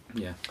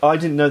 Yeah. I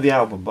didn't know the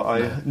album, but I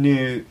No.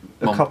 knew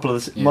a Mum. couple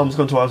of Yeah. Mum's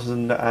Gone to Ours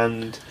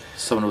and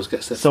Someone always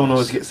gets their Someone first.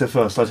 Always Gets There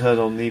First. I'd heard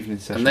on the evening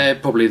session. And they're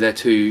probably their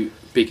 2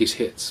 biggest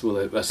hits.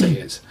 Well, I say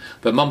hits.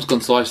 But Mum's Gone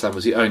to Iceland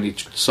was the only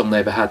song they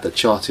ever had that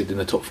charted in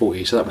the top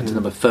 40. So that went to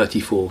number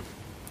 34.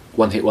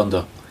 One hit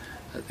wonder.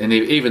 And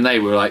even they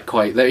were like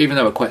even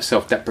they were quite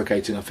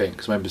self-deprecating, I think.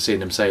 Because I remember seeing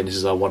them saying this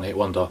is our one hit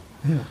wonder.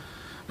 Yeah.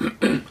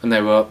 And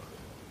they were,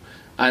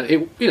 and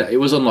it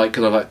was on like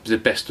kind of like the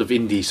best of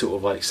indie sort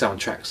of like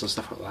soundtracks and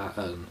stuff like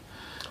that. And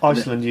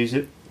Iceland use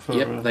it. For,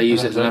 yep, they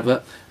use it as an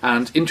advert.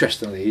 And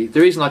interestingly,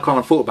 the reason I kind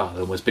of thought about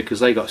them was because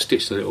they got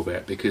stitched a little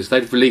bit because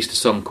they'd released a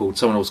song called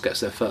 "Someone Else Gets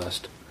There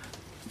First,"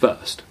 and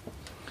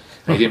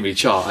it didn't really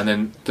chart. And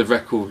then the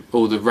record,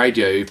 all the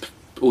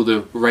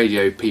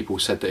radio people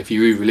said that if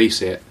you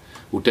re-release it,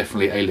 we'll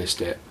definitely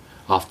A-list it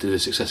after the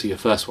success of your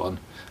first one.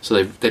 So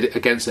they did,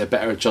 against their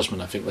better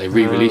judgment, I think they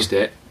re-released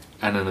it,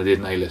 and then they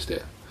didn't A-list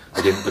it.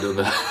 They didn't put it on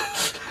the.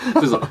 It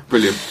was like,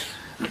 brilliant.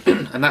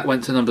 And that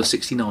went to number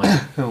 69.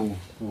 Oh,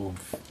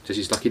 Just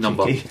his lucky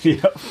number.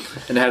 yeah.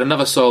 And they had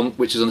another song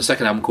which is on the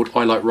second album called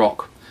I Like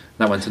Rock. And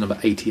that went to number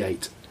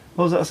 88.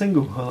 Oh, was that a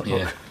single? Hard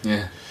Yeah, Rock.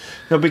 yeah.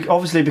 No,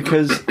 obviously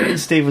because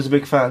Steve was a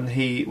big fan,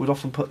 he would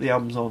often put the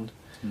albums on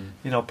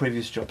in our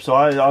previous job. So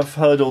I've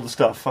heard all the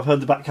stuff. I've heard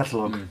the back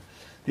catalogue,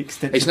 the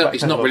extensive. It's not. back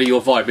It's not catalogue. really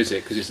your vibe, is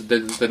it? Because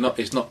they're not.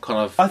 It's not kind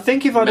of. I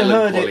think if I'd have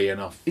heard melancholy it,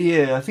 enough.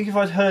 yeah, I think if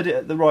I'd heard it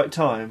at the right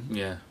time,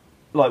 Yeah.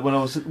 like when I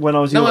was your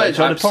No, age,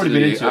 I'd have probably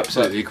been into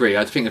absolutely it. agree.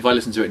 I think if I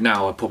listened to it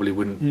now, I probably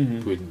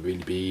wouldn't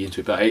really be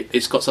into it. But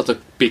it's got such a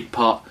big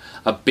part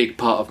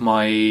of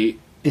my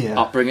Yeah.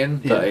 upbringing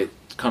that Yeah. it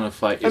kind of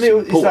like. And It's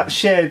it's important. that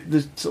shared,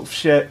 the sort of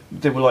shared.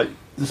 They were like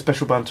the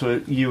special band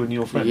to you and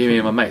your friends. Me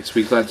and my mates,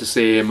 we glad to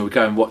see him. We'd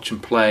go and watch him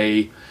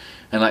play,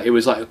 and like it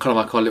was like kind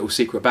of like our little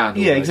secret band.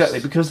 Yeah, almost. exactly.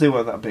 Because they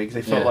weren't that big,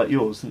 they felt Yeah. like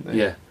yours, didn't they?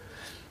 Yeah,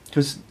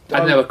 Because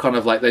and they were kind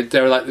of like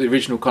they were like the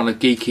original kind of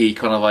geeky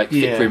kind of like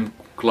thick Yeah. rim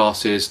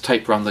glasses,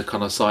 tape around the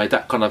kind of side,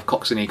 that kind of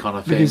coxony kind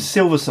of thing. because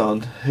Silver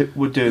Sun who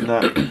were doing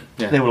that.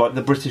 Yeah. They were like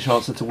the British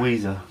answer to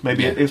Weezer.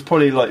 Maybe Yeah. it was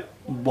probably like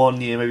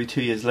 1 year, maybe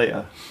 2 years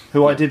later.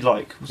 Who I Yeah. did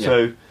like. Yeah.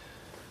 So,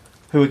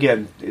 who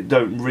again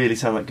don't really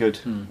sound that good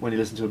Mm. when you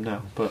listen to them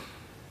now. But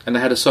And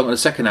they had a song on the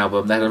second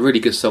album. They had a really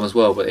good song as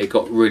well, but it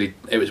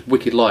was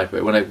wicked live.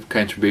 But when it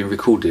came to being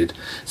recorded,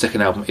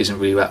 second album isn't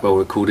really that well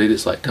recorded.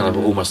 It's like kind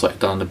of almost like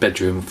done in the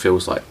bedroom.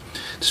 Feels like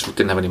just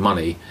didn't have any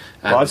money.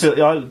 And I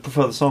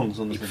prefer the songs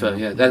on the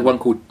yeah, they had one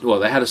called. Well,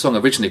 they had a song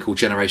originally called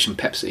Generation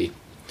Pepsi,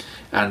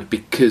 and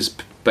because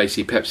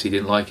basically Pepsi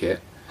didn't like it,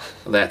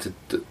 they had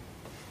to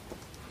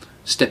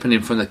stepping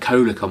in from the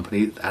cola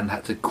company and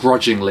had to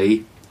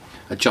grudgingly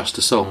adjust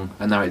the song,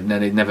 and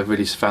then it never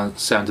really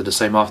sounded the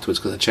same afterwards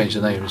because they changed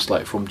the name. It's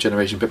like from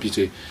Generation Pepsi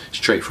to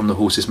Straight from the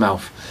Horse's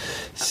Mouth.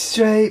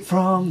 Straight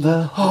from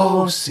the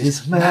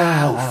horse's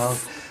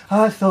mouth.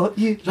 I thought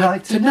you'd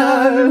like to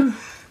know.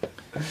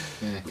 Yeah,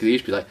 because it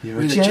used to be like You're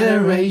 "We're a the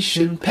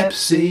Generation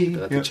Pepsi."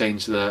 But they had to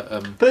change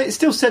the. But it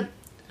still said.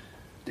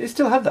 It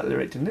still had that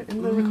lyric, didn't it,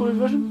 in the recorded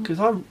version? Because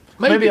maybe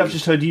Maybe. I've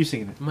just heard you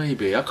singing it.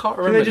 Maybe I can't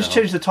Did remember. they just now.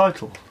 changed the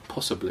title?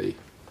 Possibly.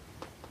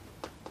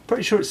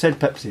 Pretty sure it said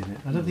Pepsi in it.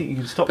 I don't think you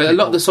can stop. But a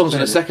lot of the people songs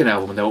on the saying second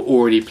album they were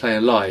already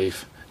playing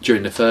live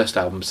during the first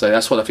album, so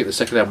that's why I think the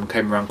second album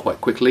came around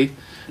quite quickly.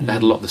 They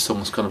had a lot of the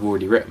songs kind of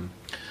already written.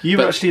 it. You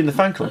were but- actually in the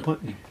fan club,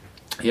 weren't you?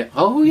 Yeah.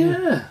 Oh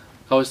yeah.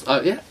 I was.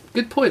 Yeah.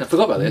 Good point. I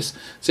forgot about this.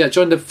 So yeah, I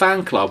joined the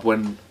fan club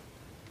when,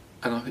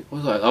 and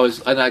I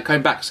was, and I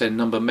came back saying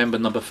member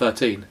number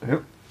 13.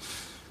 Yep.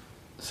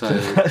 So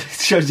It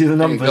shows you the I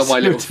numbers. got my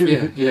little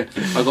yeah.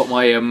 I got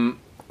my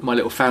my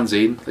little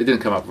fanzine. They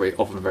didn't come up very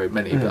often, very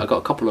many, but Yeah. I got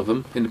a couple of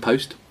them in the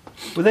post.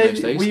 Were those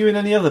days. you in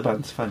any other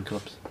bands' fan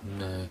clubs?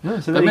 No. No.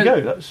 So I there you mean,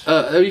 go. That's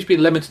There used to be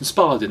Leamington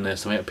Spa, didn't there?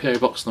 Something a PO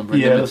box number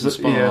in Leamington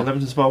Spa.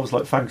 Leamington Spa was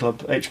like fan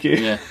club HQ.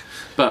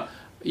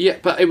 Yeah,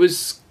 but it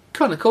was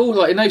kind of cool.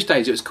 Like in those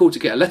days, it was cool to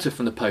get a letter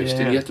from the post,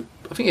 Yeah. and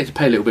I think you had to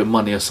pay a little bit of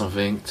money or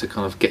something to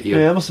kind of get your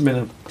Yeah, it must have been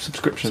a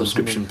subscription. or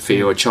subscription something.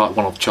 fee or a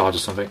one-off charge or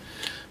something.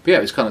 But yeah,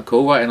 it was kind of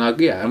cool, right? And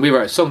and we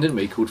wrote a song, didn't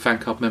we, called Fan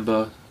Club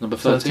Member Number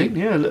 13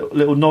 Yeah, a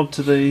little nod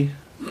to the.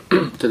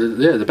 to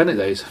the Bennett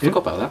days. I forgot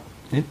about that.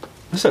 Yeah.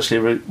 That's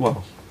actually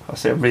I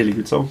say a really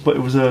good song, but it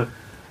was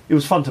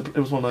fun to. It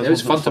was one of those. It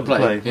was ones fun that to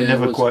play. We Yeah,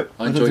 never it was. quite.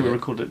 I I don't enjoyed think we it.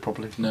 recorded it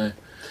properly. No,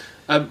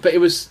 but it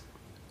was.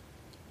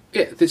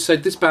 Yeah, so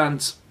this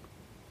band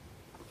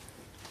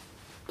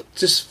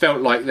just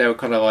felt like they were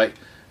kind of like.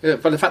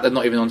 But the fact they're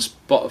not even on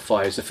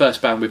Spotify is the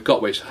first band we've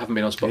got which haven't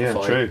been on Spotify.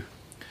 Yeah, true.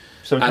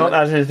 So we And- can't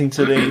add anything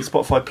to the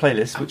Spotify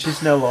playlist, which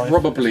is now live.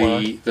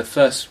 Probably the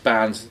first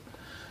band,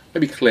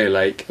 maybe Clear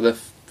Lake, the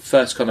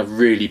first kind of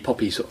really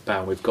poppy sort of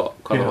band we've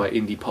got, kind of Yeah. like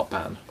indie pop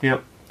band.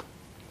 Yep.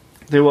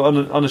 They were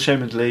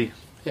unashamedly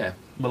Yeah,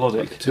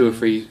 melodic. like 2 or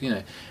 3,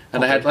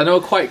 And they had, and they were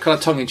quite kind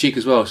of tongue in cheek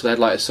as well. So they had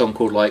like a song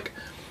called like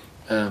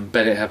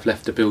 "Bennett Have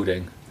Left the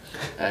Building,"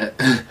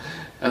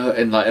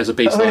 and like as a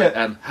B side,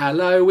 yeah. and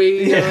 "Hello,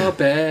 we Yeah. are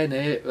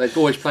Bennett." They'd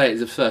always play it as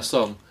the first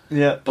song.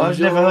 Yeah, I've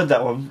Bonjour. never heard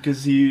that one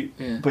because Yeah.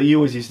 but you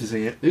always used to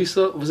sing it. Who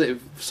saw, was it?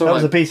 Song That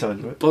was a like,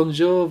 B-side, right?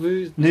 Bonjour,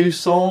 vous Nous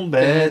sommes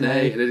Bennett,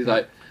 Bennett. and then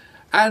like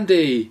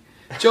Andy,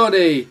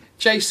 Johnny,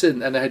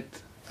 Jason, and they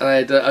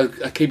had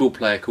a keyboard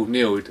player called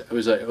Neil. It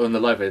was like, on the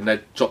live, and they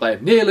dropped that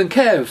in, Neil and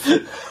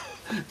Kev.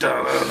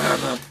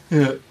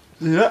 Yeah.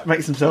 That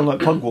makes them sound like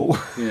Pugwall.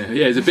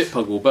 yeah, it's a bit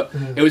puggle, but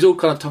it was all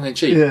kind of tongue in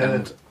cheek, Yeah.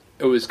 and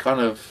it was kind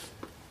of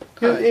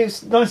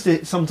It's nice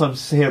to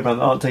sometimes hear about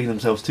that aren't taking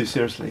themselves too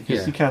seriously because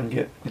Yeah. you can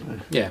get,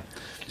 yeah.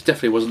 It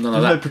definitely wasn't none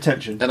of there's no that.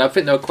 pretension. And I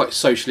think they were quite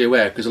socially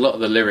aware because a lot of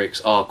the lyrics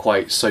are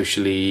quite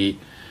socially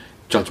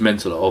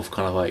judgmental of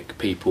kind of like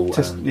people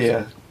Just, and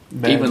yeah,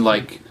 men. even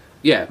like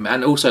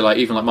and also like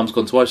even like Mum's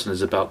Gone to Iceland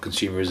is about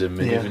consumerism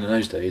and Yeah. even in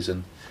those days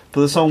and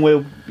But the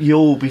song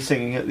you'll be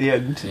singing at the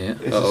end Yeah.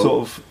 is Uh-oh.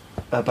 sort of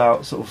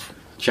about sort of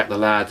Jack the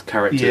Lad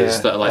characters Yeah,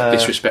 that are like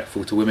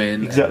disrespectful to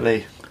women.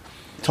 exactly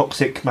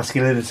toxic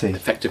masculinity. And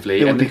effectively.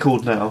 It would And be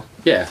called now.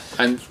 yeah,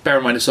 and bear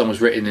in mind the song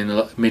was written in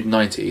the mid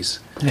 90s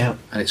Yeah,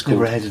 and it's they called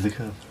were ahead of the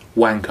curve.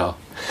 Wanker.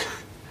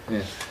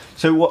 Yeah.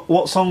 So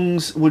what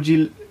songs would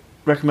you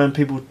recommend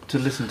people to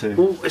listen to?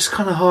 Well, it's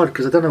kind of hard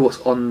because I don't know what's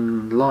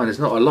online. There's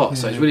not a lot,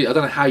 so it's really I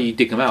don't know how you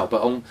dig them out.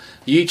 But on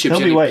YouTube, There'll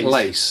be you ways.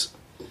 place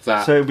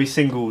that. So it'll be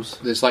singles.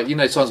 There's like,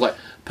 songs like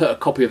put a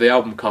copy of the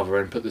album cover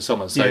and put the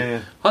song on. So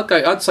Yeah.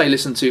 I'd say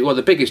listen to, well,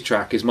 the biggest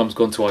track is Mum's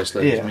Gone to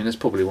Iceland. Yeah. I mean, that's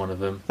probably one of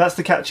them. That's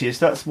the catchiest.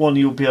 That's one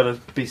you'll be able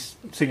to be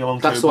singing along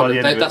That's to the by one. the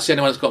end of it. That's the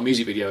only one that's got a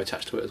music video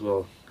attached to it as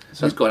well.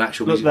 So it's got an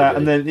actual Look music that,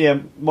 video.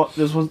 and then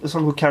there's a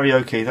song called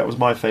Karaoke. That was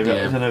my favourite.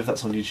 Yeah. I don't know if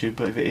that's on YouTube,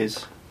 but if it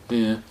is,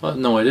 Yeah, I have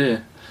no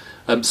idea.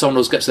 Someone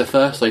Else Gets There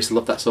First. I used to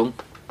love that song.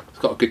 It's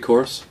got a good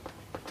chorus.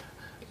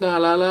 La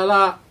la la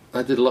la.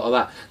 I did a lot of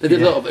that. They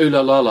did a lot of ooh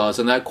la la las,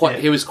 and they're quite.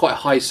 Yeah. He was quite a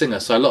high singer,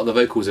 so a lot of the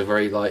vocals are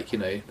very like,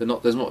 they're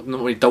not. There's not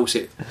really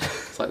dulcet.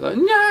 It's like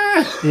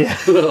nah. yeah,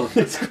 Well,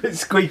 it's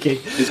squeaky.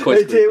 It's quite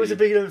It was squeaky. a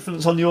big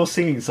influence on your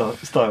singing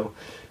style.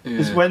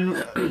 Because yeah.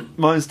 when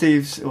mine and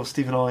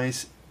Steve and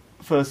I's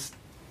first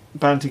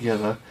band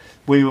together,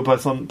 we were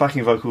both on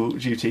backing vocal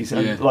duties,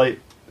 and Yeah. like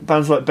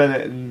bands like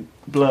Bennett and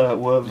Blur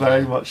were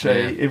very Yeah. much Yeah.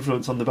 a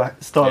influence on the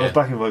style Yeah. of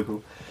backing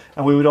vocal,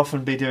 and we would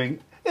often be doing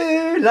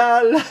ooh la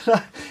la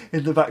la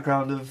in the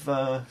background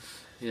of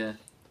yeah.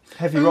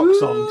 heavy rock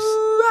songs.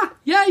 Ooh, ah,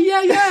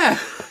 yeah.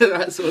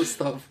 That sort of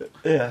stuff.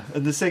 Yeah,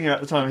 and the singer at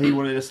the time, he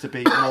wanted us to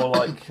be more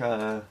like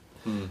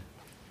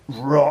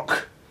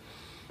rock,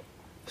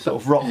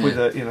 sort of rock with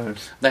a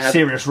They had-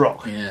 serious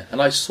rock. Yeah,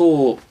 and I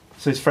saw.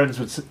 So his friends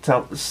would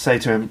say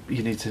to him,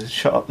 "You need to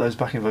shut up those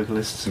backing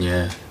vocalists.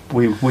 Yeah,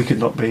 We could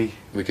not be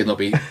we could not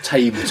be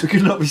tamed. we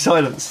could not be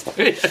silenced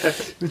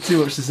with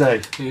too much to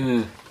say."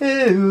 Yeah.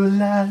 Ooh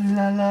la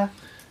la la,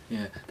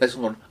 Yeah, there's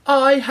one.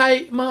 I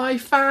hate my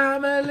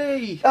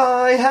family.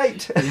 I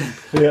hate.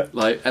 Yeah,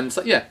 Like, and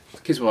so, yeah,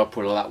 kids will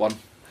probably like that one.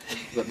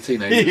 Like the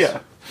teenagers. yeah.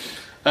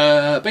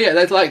 But yeah,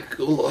 there's like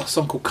a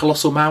song called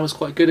Colossal Man was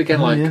quite good again.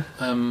 Oh, like,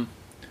 yeah.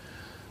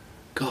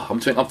 God, I'm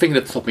thinking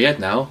at the top of my head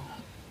now.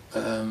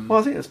 Well,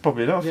 I think that's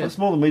probably enough. Yeah. That's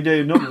more than we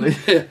do normally.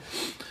 Yeah,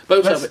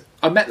 but Let's-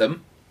 I met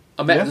them.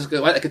 I met Yeah. this guy,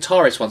 a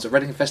guitarist once at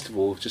Reading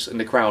Festival, just in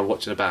the crowd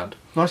watching a band.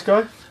 Nice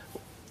guy.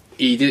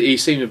 He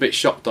seemed a bit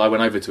shocked that I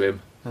went over to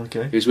him.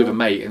 Okay. He was with a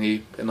mate,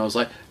 and I was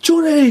like,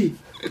 Johnny!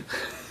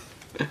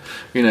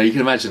 You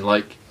can imagine,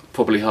 like,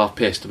 probably half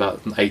pissed,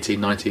 about 18,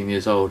 19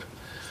 years old.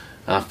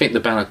 And I think the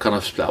band had kind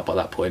of split up by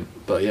that point.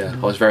 But yeah,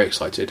 I was very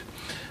excited.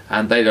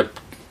 And they had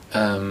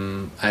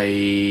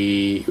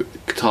a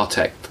guitar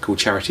tech called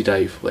Charity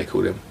Dave, they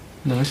called him.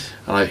 Nice.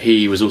 And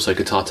he was also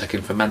guitar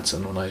teching for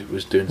Manson when I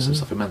was doing some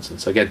stuff in Manson.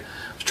 So again,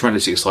 I was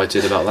tremendously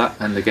excited about that.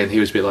 And again, he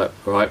was a bit like,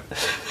 all right.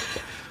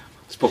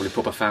 It's probably a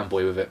proper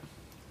fanboy with it.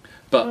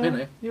 But,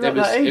 you're at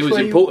that age it was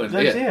where important.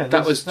 yeah,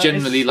 that was that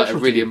generally is like a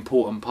special really to you.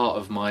 important part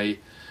of my...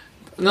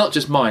 Not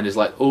just mine, it's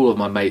like all of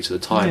my mates at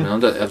the time.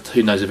 Yeah. And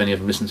who knows if any of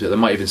them listen to it. They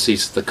might even see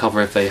the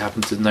cover if they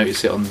happen to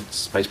notice it on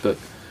Facebook.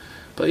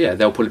 But yeah,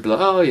 they'll probably be like,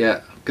 oh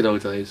yeah, good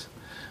old days.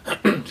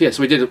 Yeah,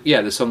 so we did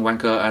the song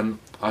Wanker, and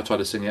I tried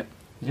to sing it.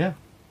 Yeah.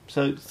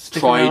 So stick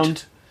Tried.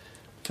 around.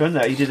 Turn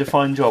that. You did a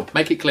fine job.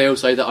 Make it clear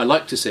also that I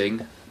like to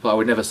sing, but I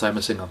would never say I'm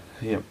a singer.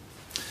 Yeah.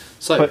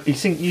 So, But you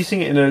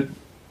sing it in a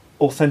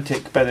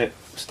authentic Bennett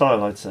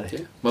style, I'd say. yeah.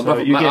 My So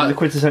brother- you're my- getting I- the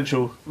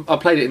quintessential. I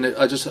played it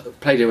I just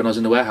played it when I was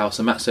in the warehouse,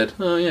 and Matt said,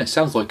 "Oh yeah,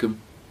 sounds like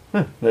him."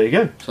 Huh, there you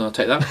go, So I'll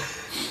take that.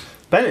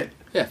 Bennett.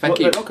 Yeah, thank What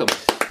you. the- Welcome.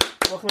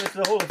 Welcome into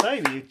the Hall of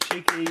Fame, you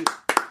cheeky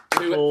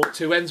little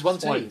Two ends, one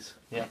team. swines.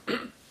 Yeah.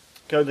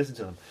 Go listen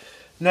to them.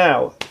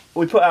 Now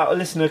we put out a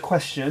listener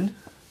question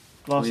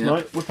last Yeah.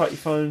 night. Whip out your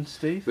phone,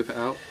 Steve. Whip it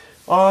out.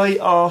 I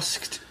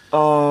asked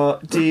our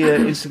dear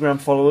Instagram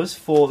followers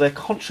for their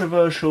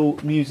controversial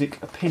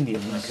music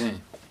opinions. Okay.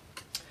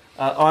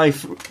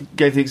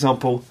 Gave the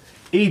example,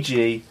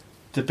 e.g.,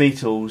 the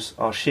Beatles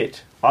are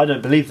shit. I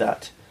don't believe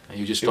that. And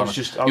you're just It trying was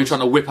to just- I was-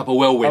 trying to whip up a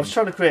whirlwind. I was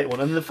trying to create one,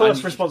 and the first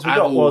And- response we and,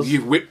 got was...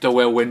 you've whipped a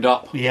whirlwind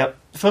up. Yep.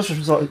 The first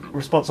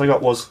response I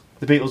got was,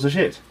 the Beatles are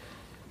shit.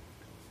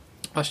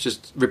 That's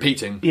just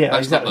repeating. Yeah,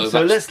 That's exactly. Not,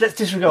 So that's- let's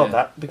disregard yeah.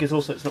 that, because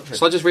also it's not true.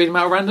 Shall I just read them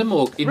out at random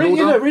or in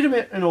order? Read them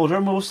in order,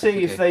 and we'll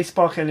see if Okay. they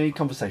spark any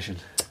conversation.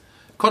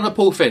 Connor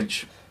Paul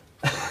Finch.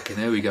 Fucking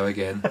there we go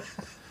again.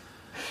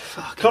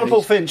 Fucking Connor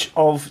Paul hell. Finch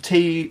of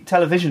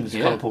Television's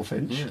Yeah. Connor Paul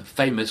Finch. Yeah,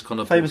 famous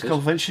Connor Famous Paul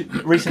Connor Finch.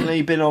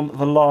 Recently been on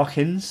The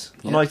Larkins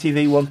on Yeah.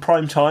 ITV1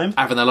 prime time.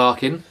 Avon the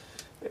Larkin.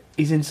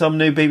 He's in some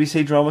new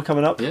BBC drama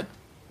coming up. Yeah.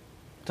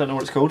 Don't know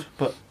what it's called,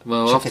 but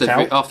Well, check it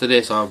out. after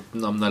this, I'm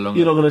no longer.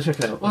 You're not going to check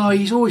it out. Well,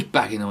 he's always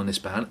bagging on this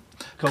band.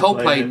 Coldplay,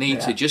 Coldplay yeah.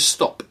 need to Yeah. just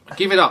stop.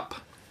 Give it up.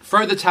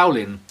 Throw the towel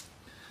in.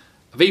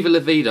 Viva La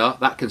Vida,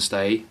 that can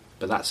stay,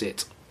 but that's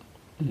it.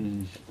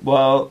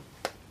 Well,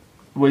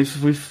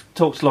 we've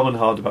talked long and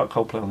hard about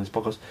Coldplay on this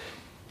podcast.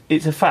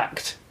 It's a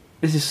fact.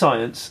 This is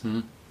science.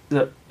 Mhm.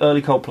 That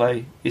early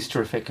Coldplay is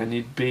terrific, and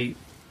you'd be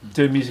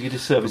doing music a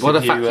disservice. What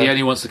if the fact you, he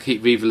only wants to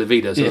keep Viva La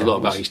Vida says yeah, a lot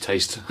about well, his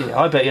taste. Yeah,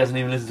 I bet he hasn't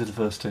even listened to the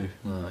first two.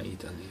 No, he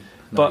doesn't. No,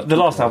 But he the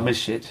last can't. album is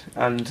shit,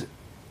 and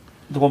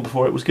the one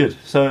before it was good.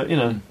 So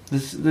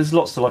there's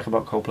lots to like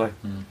about Coldplay.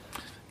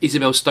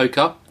 Isabel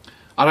Stoker.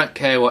 I don't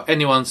care what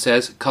anyone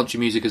says. Country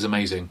music is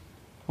amazing,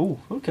 Oh,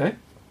 okay.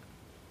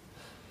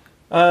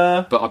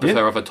 but I Yeah.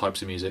 prefer other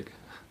types of music.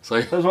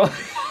 So That's right.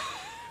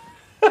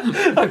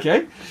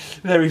 Okay,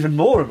 they're even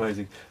more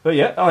amazing. But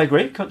yeah, I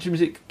agree. Country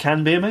music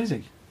can be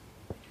amazing.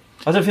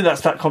 I don't think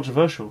that's that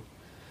controversial.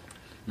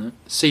 No.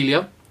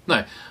 Celia? No.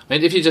 I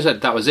mean, if you just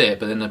said that was it,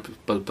 but then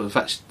but the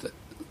fact that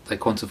they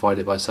quantified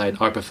it by saying,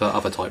 I prefer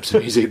other types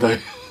of music, though.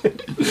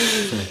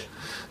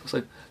 So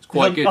it's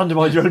quite good.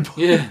 Undermine your own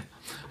point. Yeah.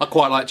 I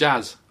quite like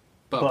jazz,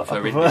 but I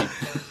prefer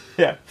indie.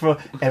 Yeah, for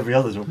every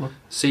other genre.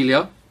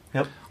 Celia?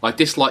 Yep. I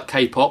dislike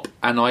K-pop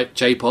and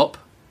J-pop.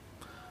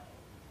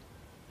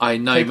 I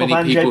know K-pop many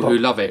and people J-pop. who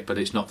love it, but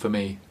it's not for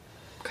me.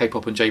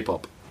 K-pop and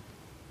J-pop.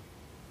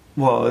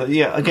 Well,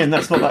 yeah, again,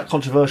 that's not that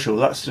controversial.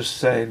 That's just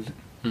saying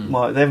they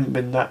haven't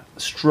been that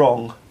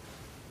strong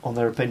on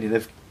their opinion.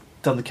 They've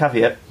done the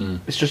caveat,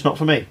 it's just not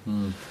for me.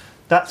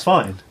 That's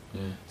fine.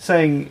 Yeah.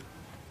 Saying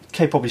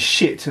K-pop is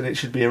shit and it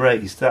should be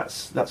erased,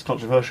 that's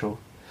controversial.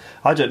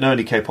 I don't know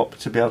any K-pop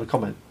to be able to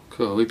comment.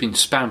 Cool. We've been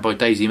spammed by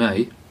Daisy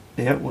May.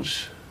 Yeah,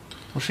 what's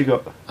she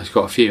got? I've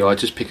got a few. I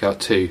just pick out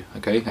two,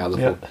 okay, out of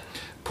the Yeah. four.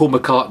 Paul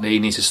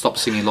McCartney needs to stop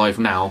singing live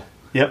now.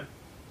 Yep,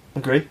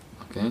 agree.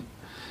 Okay.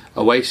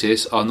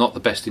 Oasis are not the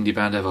best indie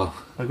band ever.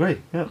 Agree,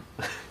 yeah.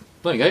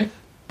 There you go.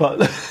 But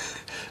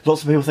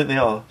lots of people think they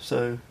are,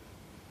 so...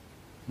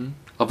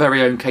 Our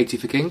very own Katie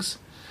for Kings.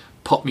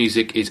 Pop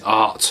music is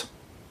art.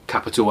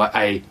 Capital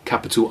A,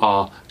 capital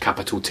R,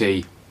 capital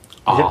T.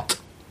 Art.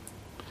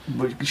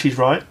 She's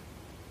right.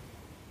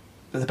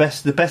 The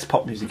best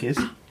pop music is.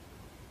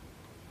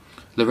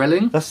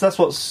 Lorelling? That's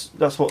what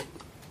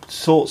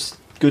sorts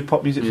good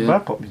pop music from Yeah.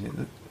 bad pop music.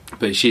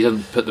 But she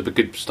doesn't put the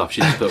good stuff,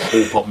 she just put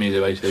all pop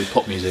music, basically.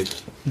 Pop music.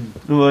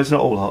 Well, it's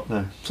not all art,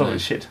 no. Some of No.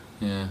 it's shit.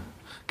 Yeah.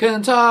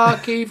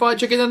 Kentucky Fried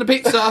Chicken and a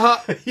Pizza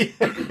Hut.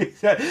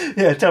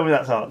 Yeah, tell me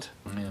that's art.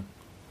 Yeah.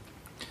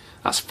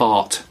 That's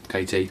fart,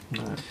 Katie.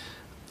 No,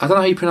 I don't know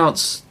how you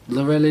pronounce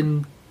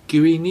Lorelin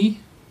Guini.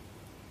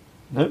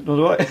 no, not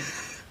do I.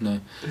 No.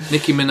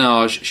 Nicki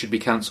Minaj should be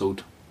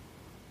cancelled.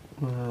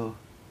 Well,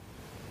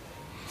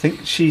 I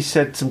think she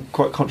said some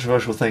quite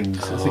controversial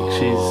things. I think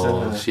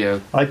she's... yeah.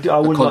 I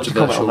wouldn't like to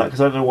comment on controversial- that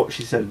because I don't know what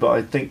she said, but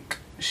I think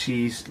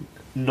she's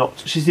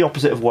not... She's the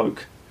opposite of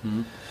woke.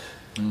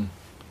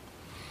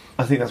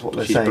 I think that's what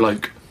they're She's saying.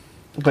 bloke.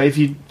 But if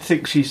you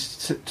think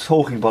she's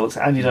talking bollocks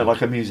and you don't like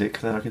her music,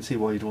 then I can see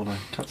why you'd want to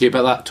cut Yeah,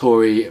 about that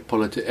Tory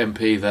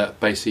MP that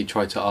basically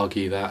tried to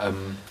argue that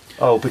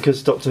Oh,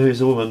 because Doctor Who's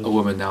a woman. a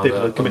woman now People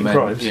that are committing men,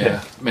 crimes, yeah,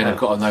 yeah. men have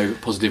got to know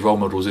positive role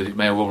models,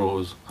 male role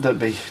models.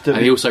 Don't And be.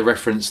 he also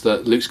referenced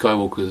that Luke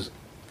Skywalker's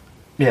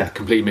Yeah,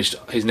 completely missed.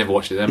 He's never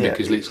watched it then Yeah.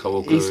 because Luke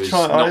Skywalker He's is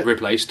try- not I-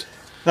 replaced.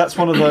 that's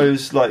one of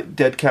those like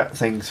dead cat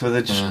things where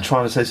they're just Yeah.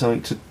 trying to say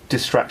something to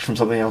distract from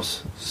something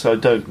else. So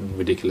don't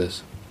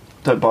Ridiculous.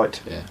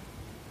 bite. Yeah.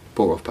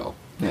 Bore off, pal.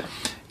 Yeah.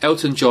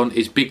 Elton John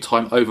is big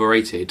time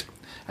overrated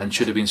and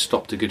should have been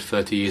stopped a good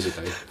 30 years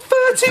ago.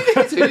 30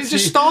 years ago? It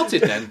just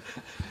started then.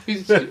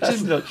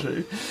 That's not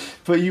true.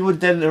 But you would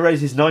then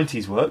erase his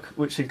 90s work,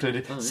 which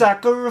included yeah.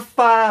 Sacrifice.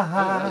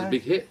 That was a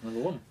big hit, number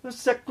one.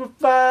 Sacrifice.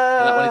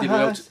 And that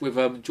one he did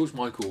with George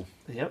Michael.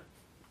 Yep.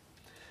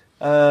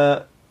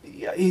 Yeah,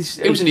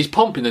 It was in his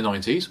pomp in the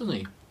 90s, wasn't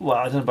he? Well,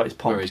 I don't know about his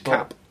pomp. Or his but-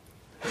 cap.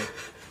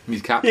 In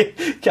his cap.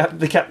 Yeah,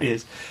 the cap he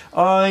is.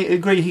 I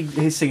agree.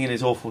 His singing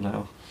is awful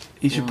now.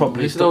 He should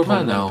probably. He's an stop old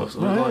man playing now. that, So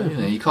but- like, you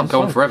know, you can't That's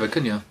go on fine. forever,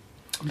 can you?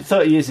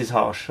 30 years is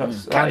harsh. That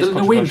Candle is in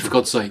the wind, controversial. for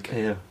God's sake.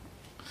 Yeah.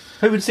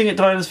 Who would sing at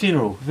Diana's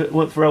funeral if it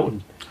weren't for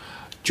Elton?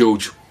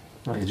 George.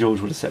 Oh, yeah, George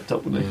would have stepped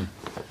up, wouldn't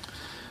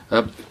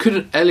he?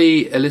 Couldn't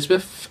Ellie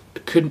Elizabeth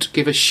couldn't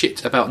give a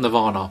shit about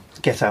Nirvana.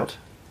 Get Out.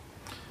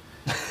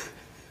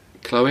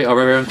 Chloe, our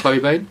very own Chloe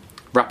Bain.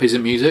 Rap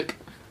isn't music.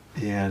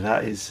 Yeah,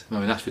 that is. I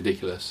mean, that's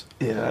ridiculous.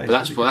 Yeah, that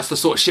But is that's the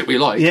sort of shit we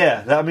like.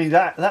 yeah. I mean,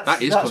 that's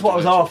That is what I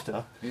was controversial.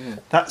 after. Yeah.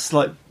 That's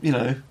like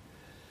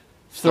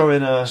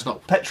throwing a it's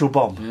not- petrol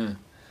bomb.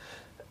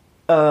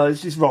 Yeah.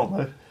 It's just wrong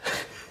though.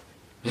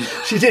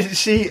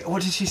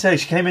 What did she say?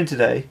 She came in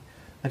today,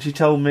 and she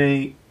told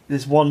me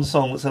there's one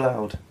song that's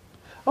allowed.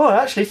 Oh,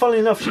 actually, funnily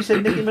enough, she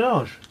said Nicki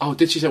Minaj. Oh,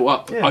 did she say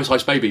what? Yeah. Ice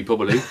Ice Baby,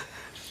 probably.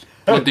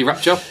 Wendy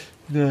Rapture.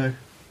 No,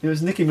 it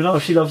was Nicki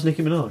Minaj. She loves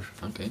Nicki Minaj.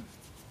 Okay.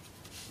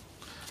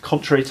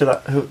 Contrary to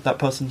that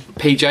person.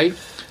 PJ,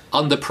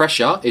 Under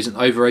Pressure is an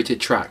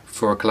overrated track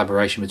for a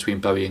collaboration between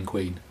Bowie and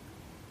Queen.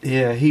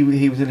 Yeah, he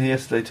was in here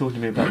yesterday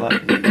talking to me about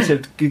that. He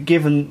said,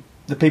 given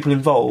the people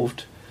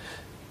involved,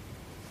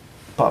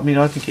 but I mean,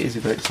 I think it is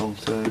a great song.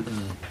 So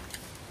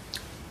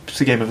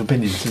it's a game of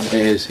opinions, isn't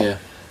It it? is, yeah.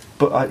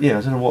 But I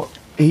don't know what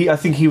I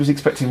think he was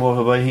expecting more of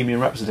a Bohemian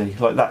Rhapsody,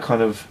 like that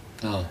kind of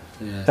Oh,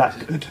 yeah.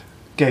 that good,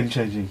 game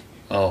changing.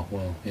 Oh,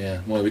 well, yeah.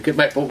 Well, we could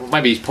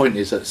maybe his point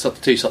is that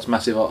two such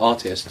massive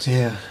artists,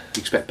 Yeah, you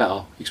expect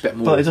better, you expect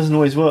more. but it doesn't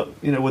always work.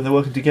 When they're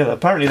working together.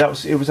 Apparently,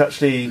 it was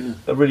actually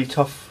a really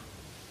tough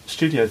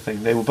studio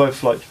thing. They were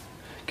both like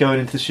going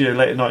into the studio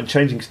late at night and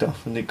changing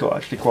stuff, and it got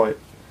actually quite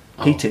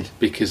heated.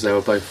 Because they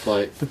were both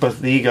like...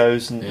 Both the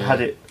egos and Yeah.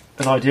 had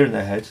an idea in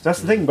their head. That's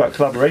the thing about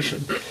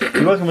collaboration.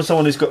 You're working with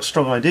someone who's got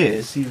strong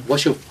ideas.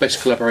 What's your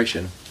best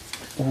collaboration?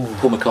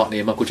 Paul McCartney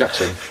and Michael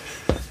Jackson.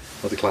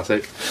 What a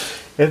classic.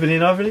 Ebony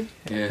and Ivory?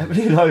 Yeah.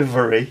 Ebony and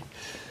Ivory.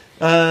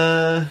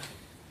 Hard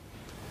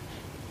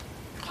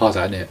hard,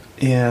 isn't it?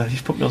 Yeah,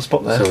 you've put me on the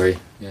spot there. Sorry.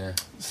 Yeah.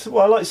 So,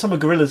 well, I like some of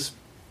Gorilla's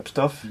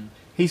stuff.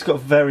 He's got a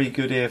very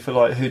good ear for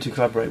like who to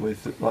collaborate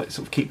with. That, like,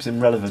 sort of keeps him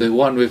relevant. The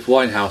one with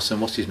Winehouse and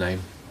what's his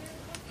name?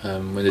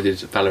 When they did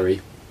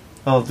Valerie.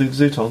 Oh, the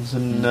Zootons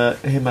and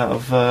him out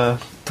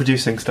of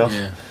producing stuff.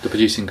 Yeah. The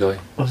producing guy.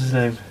 What's his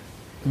name?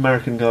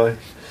 American guy.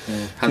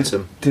 Yeah.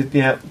 Handsome. Did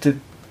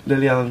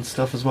Lily Allen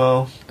stuff as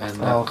well. And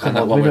come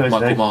that on, one we know with his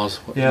Michael name. Mars.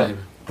 What's his Yeah, name?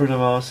 Bruno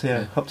Mars.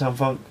 Yeah, Uptown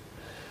Funk.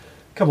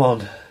 Come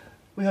on,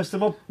 we host the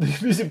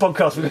music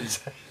podcast. We're going to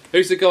say.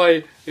 Who's the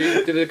guy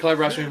who did a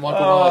collaboration with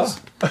Michael Mars?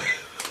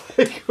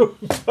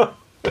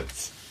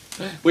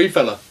 Wee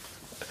fella.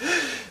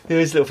 He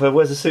was little fella.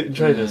 Wears a suit and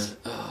trainers.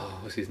 Yeah. Oh,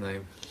 what's his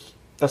name?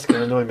 That's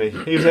going to annoy me.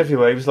 He was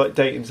everywhere. He was like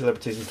dating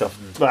celebrities and stuff.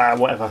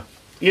 Whatever.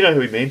 You know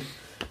who we mean.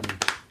 And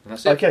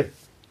that's it. Okay.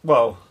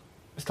 Well,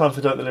 it's time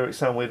for Don't the Lyrics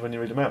Sound Weird When You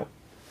Read Them Out.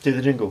 Do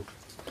the jingle.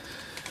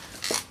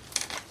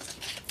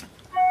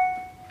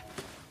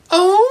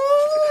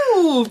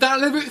 Oh, that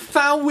lyric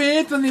sound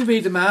weird when you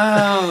read them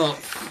out.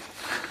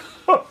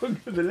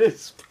 The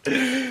lisp.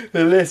 The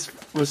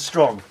lisp was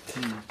strong.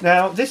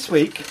 Now, this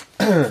week,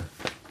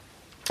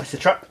 it's a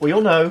track we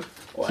all know.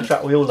 It's a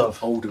track we all love.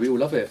 Oh, do we all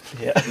love it?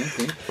 Yeah.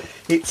 Okay.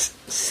 It's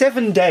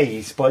 7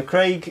 Days by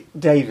Craig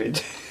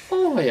David.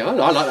 Oh, yeah, I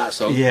like that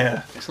song.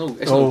 Yeah. It's not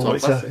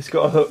top. It's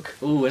got a hook.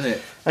 Oh, isn't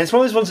it? And it's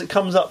one of those ones that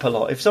comes up a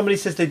lot. If somebody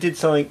says they did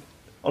something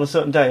on a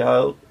certain day,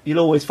 you'll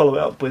always follow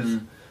it up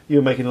with You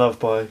Were Making Love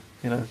by,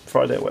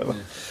 Friday or whatever.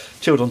 Yeah.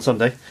 Chilled on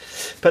Sunday.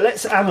 But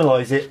let's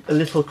analyse it a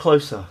little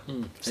closer.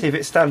 See if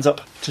it stands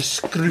up to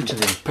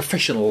scrutiny.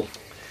 Professional.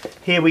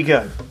 Here we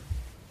go.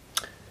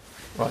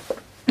 Right.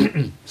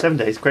 7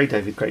 Days, Craig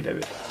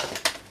David.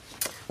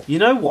 You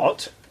know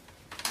what?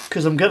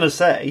 Because I'm going to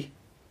say,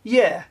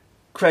 yeah,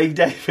 Craig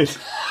David.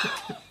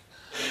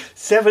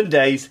 7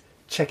 Days,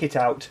 check it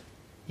out,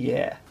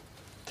 yeah.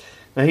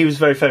 Now, he was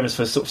very famous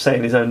for sort of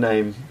saying his own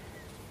name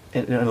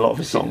in a lot of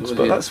his songs,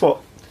 but that's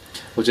what...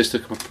 Or just to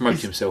promote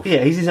himself.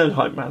 Yeah, he's his own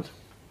hype man.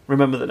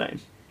 Remember the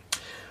name.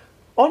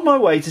 On my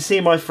way to see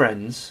my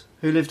friends,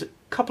 who lived a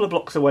couple of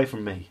blocks away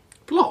from me.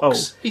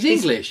 Blocks? He's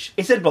English.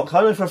 He said blocks.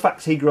 I know for a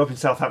fact he grew up in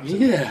Southampton.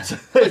 Yeah. So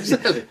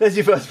Exactly. there's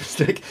your first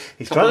mistake.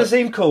 He's trying to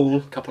seem cool.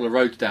 A couple of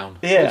roads down.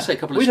 Yeah. What would you say? A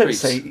couple of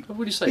streets? What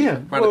would you say? Yeah.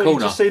 Round Well, the you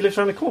corner. just say he lives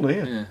around the corner,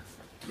 yeah. Yeah.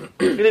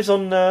 He lives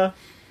on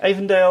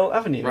Avondale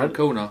Avenue. Round the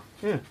corner.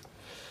 Yeah.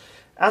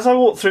 As I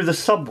walked through the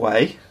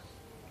subway,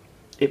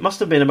 it must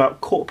have been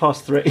about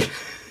 3:15.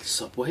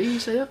 Subway, you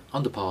say?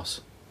 Underpass.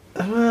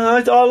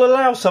 I'll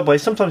allow subway.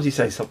 Sometimes you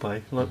say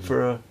subway, like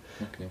for a...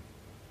 Okay.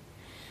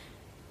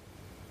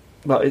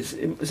 Well, it's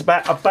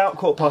about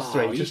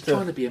 3:15. He's just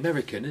trying to be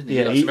American, isn't he?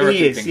 Yeah, He likes American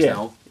he is, things yeah.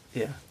 now.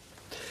 Yeah.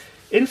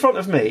 In front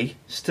of me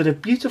stood a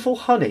beautiful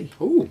honey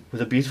Ooh.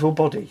 with a beautiful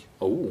body.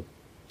 Oh.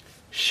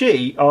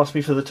 She asked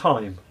me for the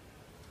time.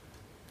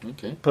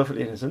 Okay.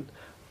 Perfectly innocent.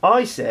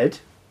 I said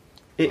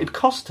it had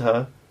cost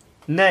her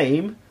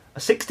name, a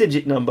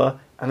 6-digit number,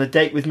 and a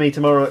date with me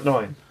tomorrow at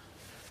 9.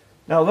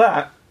 Now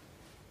that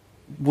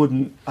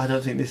wouldn't... I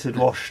don't think this would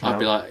wash now. I'd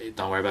be like,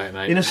 don't worry about it,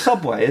 mate. In a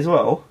subway as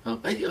well. Oh,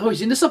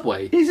 he's in the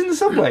subway? He's in the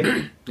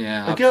subway.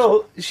 Yeah. A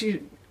girl,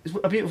 she is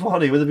a beautiful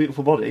honey with a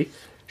beautiful body.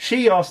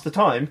 She asked the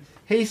time.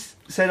 He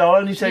said, I'll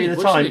only tell you the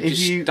What's time she, if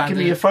just you give standing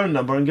me your phone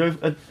number and go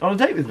on a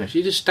date with me. Is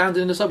she just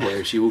standing in the subway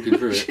or is she walking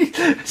through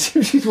it?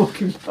 She's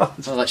walking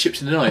past. Oh, like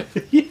ships in the night?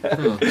 Yeah.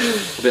 Oh. I'll be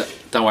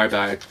like, don't worry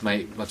about it,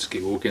 mate. I'll just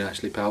keep walking,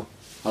 actually, pal.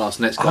 I'll ask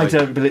the next guy. I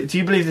don't believe... Do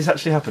you believe this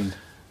actually happened?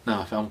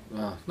 No, I found...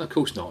 no, of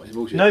course not. It's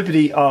bullshit.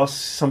 Nobody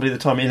asks somebody the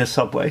time in a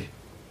subway.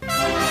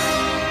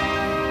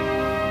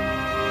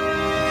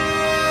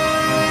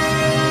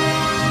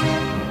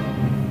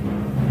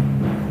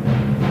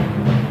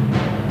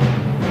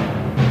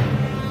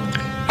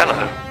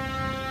 Hello,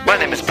 my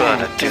name is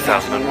Bernard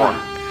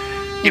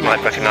 2001. You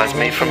might recognise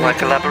me from my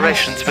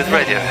collaborations with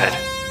Radiohead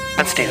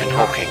and Stephen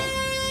Hawking.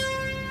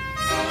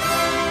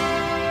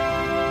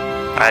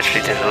 I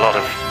actually did a lot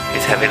of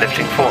his heavy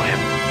lifting for him.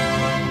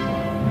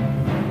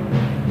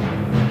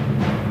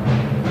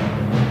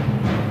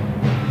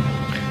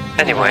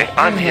 Anyway,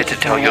 I'm here to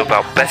tell you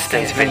about Best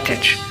Days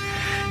Vintage.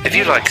 If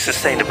you like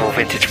sustainable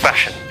vintage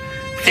fashion,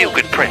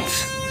 feel-good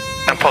prints,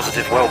 and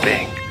positive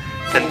well-being,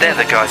 then they're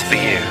the guys for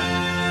you.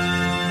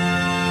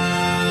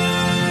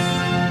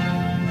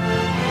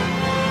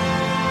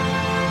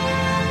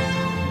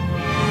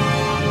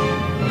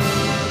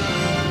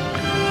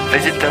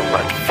 Visit them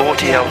at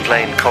 40 Elm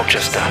Lane,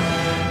 Colchester,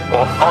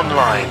 or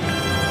online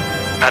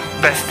at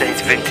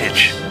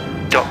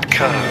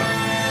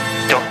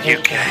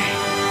bestdaysvintage.co.uk.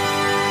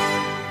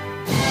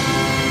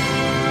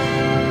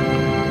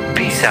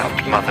 Peace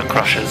out, Mother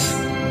Crushers.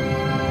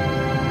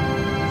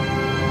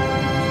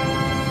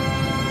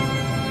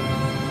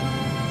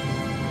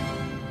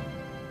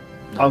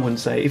 I wouldn't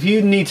say. If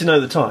you need to know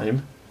the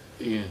time...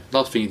 Yeah.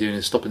 Last thing you're doing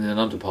is stopping in an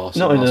underpass.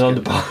 Not in and an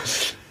asking-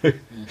 underpass.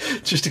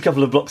 Just a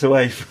couple of blocks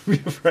away from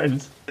your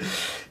friends.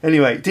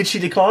 Anyway, did she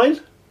decline?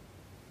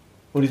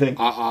 What do you think?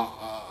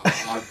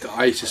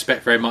 I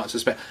suspect very much.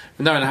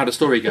 Knowing how the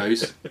story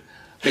goes,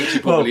 think she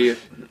probably.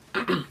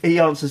 He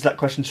answers that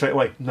question straight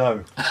away.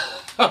 No.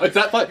 Oh, is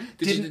that part?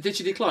 Did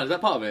she decline? Is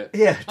that part of it?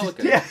 Yeah. Oh,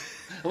 okay. Yeah.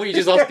 What are you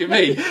just asking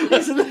me? I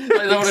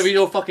don't want to be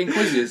your fucking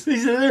quizzes.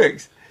 These are the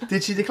lyrics.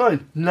 Did she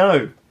decline?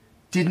 No.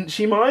 Didn't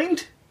she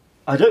mind?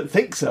 I don't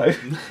think so.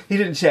 He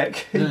didn't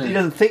check. He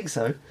doesn't think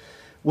so.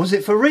 Was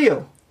it for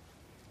real?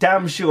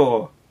 Damn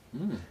sure.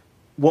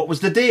 What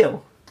was the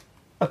deal?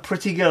 A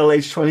pretty girl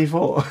aged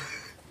 24.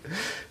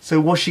 So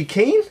was she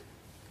keen?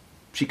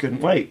 She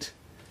couldn't wait.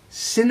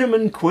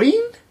 Cinnamon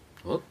Queen?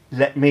 What?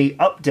 Let me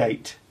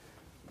update.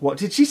 What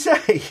did she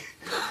say?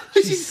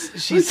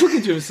 She's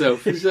talking to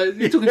himself. He's talking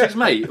to his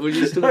mate, or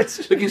he's looking at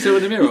himself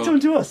in the mirror. He's talking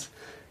to us.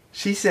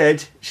 She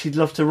said she'd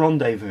love to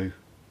rendezvous.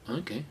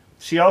 Okay.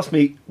 She asked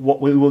me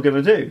what we were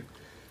going to do.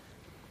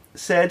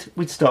 Said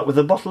we'd start with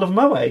a bottle of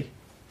Moet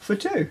for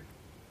two.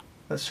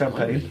 That's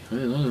champagne. Yeah,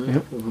 no.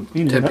 Yep.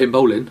 You know 10-pin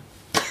bowling.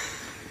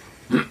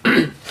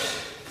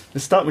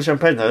 Let's start with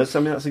champagne though. I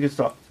mean, that's a good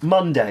start.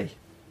 Monday.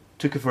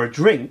 Took her for a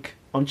drink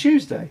on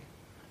Tuesday.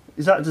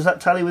 Does that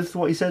tally with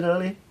what he said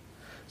earlier?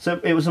 So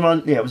it was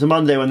it was a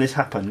Monday when this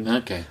happened.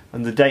 Okay.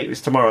 And the date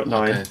was tomorrow at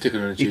 9. Okay, took her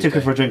on a He took her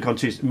Tuesday. for a drink on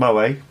Tuesday.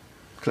 Moet,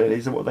 clearly,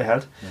 is that what they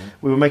had?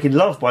 We were making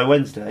love by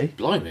Wednesday.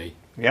 Blimey.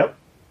 Yep.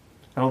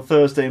 And on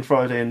Thursday and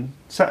Friday and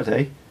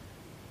Saturday,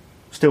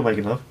 still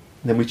making love.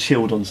 And then we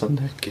chilled on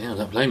Sunday. Okay, I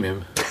don't blame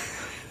him.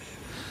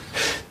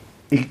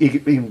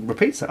 He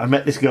repeats that. I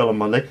met this girl on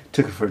Monday,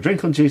 took her for a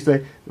drink on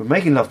Tuesday, we were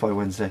making love by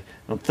Wednesday.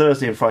 And on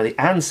Thursday and Friday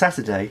and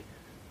Saturday,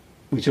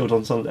 we chilled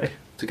on Sunday.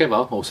 Together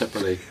or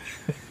separately?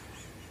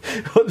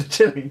 What, the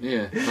chilling?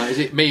 Yeah. Like, is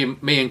it me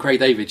and Craig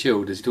David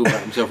chilled? Is he talking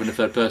about himself in the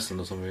third person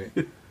or something?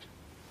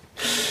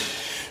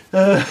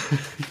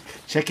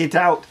 Check it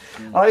out.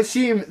 I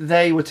assume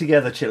they were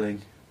together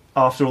chilling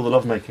after all the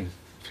lovemaking.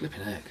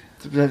 Flipping heck.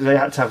 They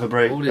had to have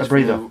a All this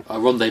breather. for a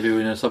rendezvous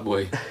in a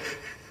subway.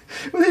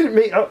 Well, they didn't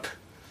meet up.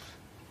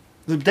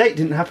 The date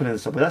didn't happen in the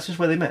subway. That's just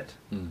where they met.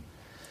 It's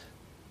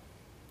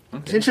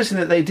Okay. interesting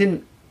that they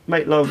didn't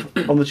make love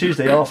on the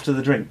Tuesday after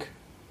the drink.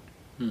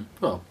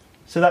 Well,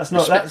 So that's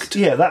not.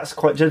 Respect. That's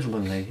quite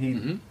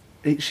gentlemanly.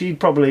 She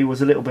probably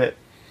was a little bit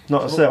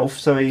not herself.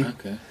 So he.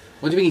 okay.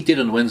 What do you think he did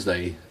on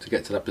Wednesday to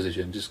get to that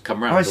position? Just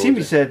come round? I assume or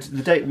he said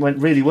the date went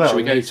really well. Should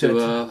we and go he said-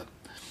 to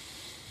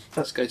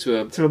let's go to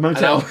a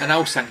motel? an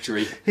owl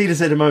sanctuary. He'd have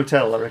said a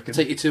motel, I reckon.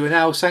 Take you to an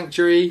owl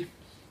sanctuary.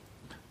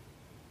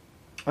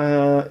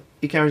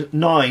 He carries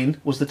 9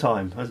 was the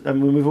time. I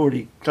mean, we've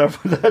already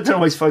clarified that. I don't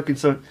always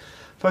focusing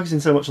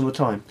so much on the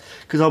time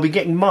because I'll be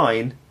getting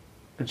mine,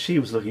 and she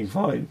was looking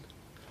fine.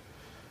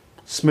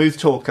 Smooth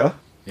talker,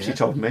 she Yeah.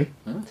 told me.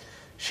 Huh?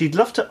 She'd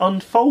love to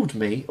unfold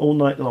me all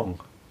night long.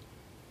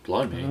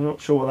 Blimey. I'm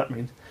not sure what that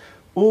means.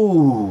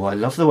 Ooh, I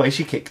love the way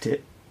she kicked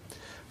it.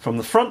 From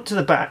the front to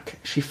the back,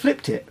 she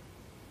flipped it.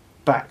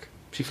 Back,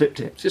 she flipped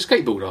it. She's a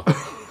skateboarder.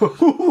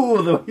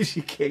 Ooh, the way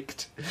she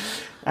kicked.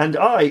 And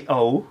I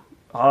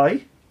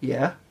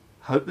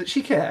hope that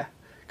she care.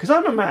 Because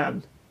I'm a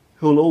man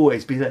who'll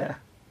always be there.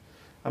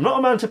 I'm not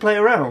a man to play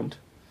around.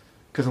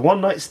 Because a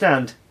one-night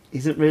stand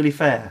isn't really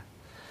fair.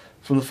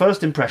 From the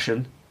first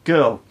impression,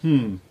 girl,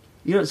 you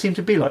don't seem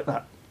to be like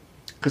that.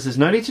 Because there's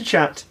no need to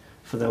chat,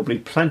 for there'll be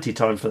plenty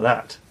time for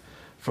that.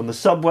 From the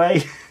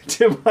subway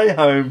to my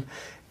home,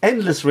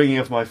 endless ringing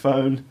of my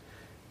phone.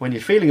 When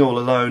you're feeling all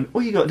alone,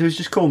 all you got to do is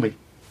just call me.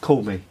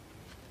 Call me.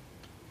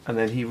 And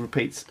then he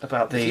repeats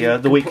about the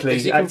weekly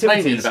Is he complaining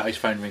activities. about his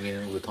phone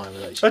ringing all the time?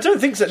 I don't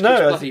think so. It's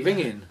No, bloody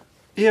ringing.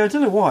 yeah, I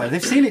don't know why.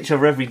 They've seen each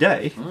other every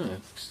day. Oh.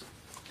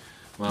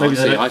 Well, Maybe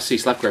they don't- I see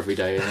Slapper every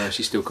day, and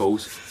she still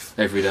calls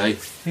every day.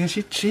 Yeah,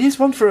 she is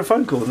one for a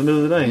phone call in the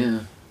middle of the day. Yeah,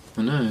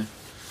 I know.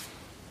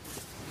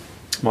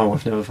 My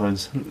wife never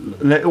phones.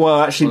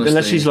 Well, actually, unless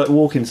Honestly. she's like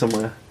walking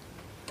somewhere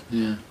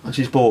Yeah, and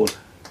she's bored,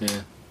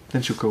 yeah.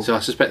 then she'll call. So I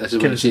suspect that's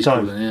when Killing she's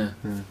some time. calling. Yeah.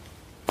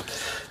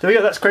 There we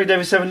go. That's Craig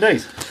David 7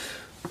 Days.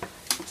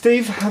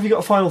 Steve, have you got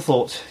a final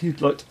thought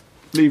you'd like to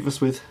leave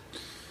us with?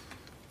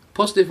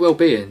 Positive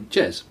well-being,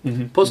 Jez.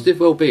 Mm-hmm. Positive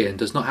well-being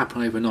does not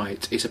happen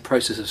overnight. It's a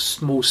process of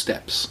small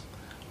steps,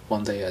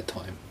 one day at a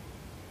time.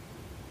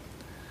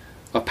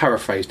 I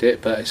paraphrased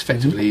it, but it's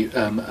effectively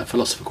a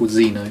philosopher called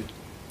Zeno.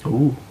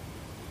 Ooh,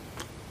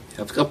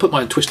 I'll put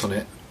my own twist on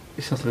it.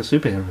 he sounds like a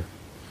superhero.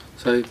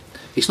 So,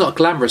 it's not a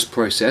glamorous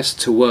process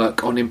to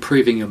work on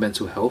improving your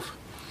mental health.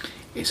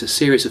 It's a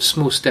series of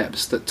small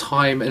steps that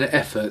time and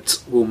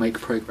effort will make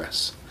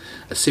progress.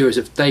 A series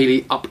of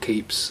daily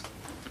upkeeps,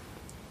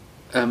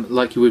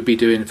 like you would be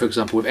doing, for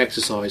example, with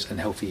exercise and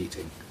healthy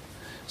eating.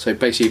 So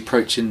basically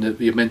approaching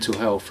your mental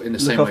health in the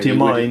same way after your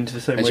you would- mind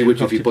the same as way you you would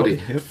look with your after body.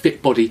 your body,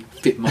 yep. Body,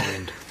 fit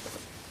mind.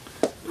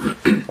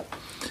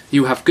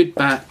 You have good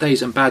bad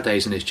days and bad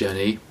days in this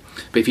journey,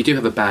 but if you do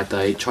have a bad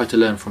day, try to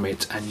learn from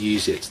it and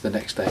use it the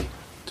next day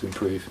to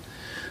improve.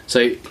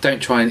 So don't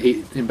try and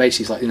eat.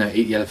 Basically, it's like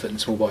eat the elephant in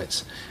small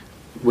bites.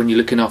 When you're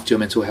looking after your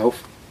mental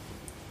health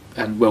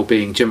and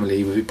well-being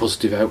generally with a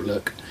positive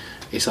outlook,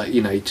 it's like,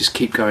 you know, just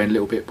keep going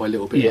little bit by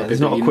little bit. Yeah,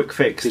 there's not a quick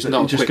fix. It's You're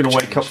not just going to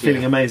wake up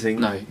feeling amazing.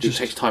 No, it just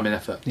takes time and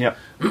effort. Yeah.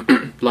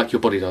 Like your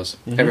body does.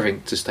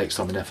 Everything just takes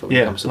time and effort when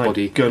it comes to like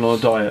body. going on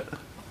a diet.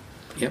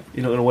 Yep.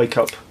 You're not going to wake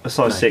up a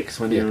size 6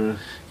 when you're...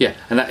 Yeah,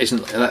 and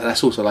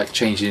that's also like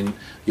changing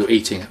your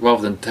eating.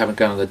 Rather than having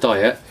gone on a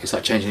diet, it's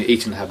like changing your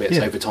eating habits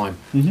over time.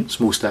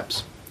 Small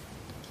steps.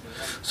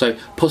 So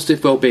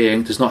positive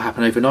well-being does not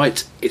happen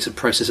overnight. It's a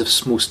process of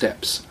small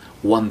steps,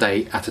 one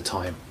day at a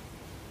time.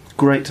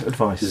 Great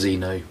advice.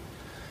 Zeno.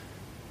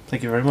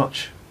 Thank you very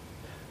much.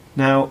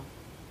 Now,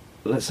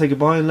 let's say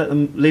goodbye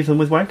and leave them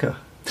with Wanker.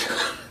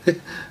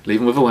 Leave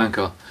them with a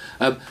wanker.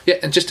 Yeah,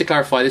 and just to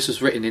clarify, this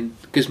was written in...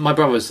 Because my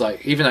brother's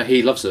like, even though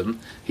he loves them,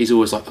 he's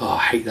always like, oh, I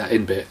hate that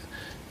in bit.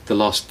 The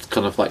last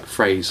kind of like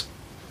phrase.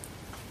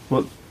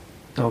 Well,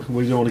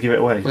 we don't want to give it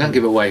away. We can't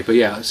give it away, but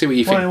yeah, see what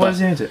you think. Why does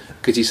he hate it?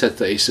 Because he said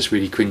that it's just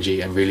really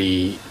cringy and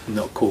really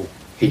not cool.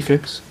 He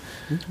thinks.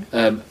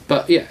 Okay.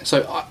 But yeah,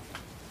 so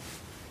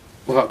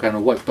without going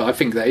on woke, but I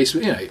think that it's,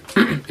 you know,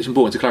 it's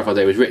important to clarify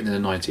that it was written in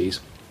the 90s.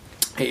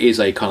 It is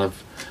a kind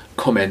of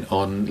comment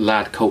on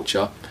lad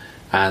culture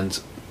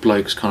and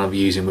blokes kind of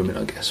using women,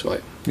 I guess,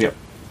 right? Yep.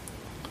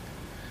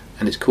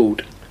 And it's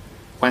called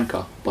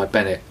Wanker by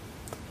Bennett.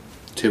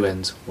 2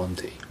 N's, 1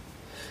 T.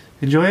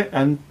 Enjoy it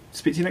and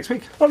speak to you next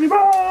week. Love you, bye!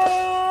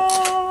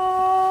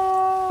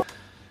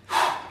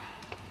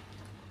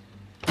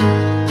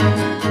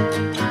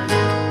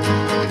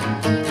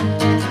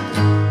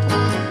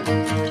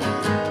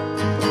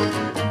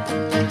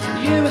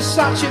 You were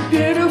such a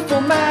beautiful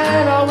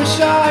man, I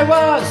wish I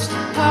was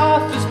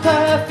half as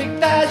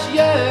perfect as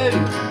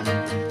you.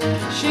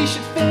 She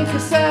should think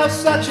herself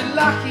such a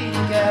lucky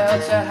girl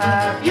to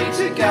have you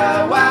to go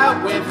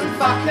out with and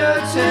fuck her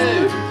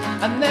too.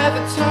 I never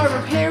tire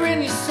of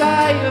hearing you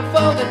say of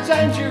all the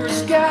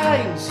dangerous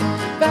games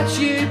that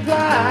you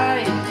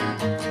play.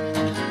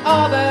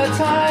 All the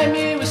time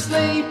you were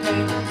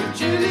sleeping with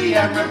Julie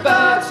and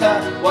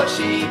Roberta. What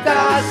she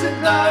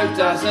doesn't know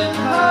doesn't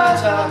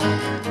hurt her.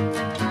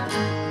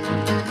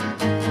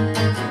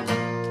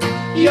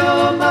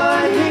 You're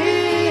my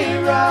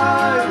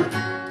hero.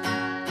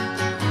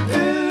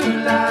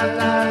 Ooh la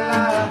la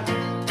la.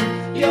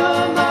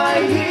 You're my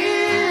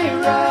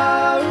hero.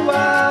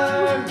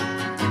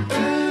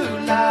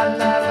 Ooh la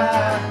la la.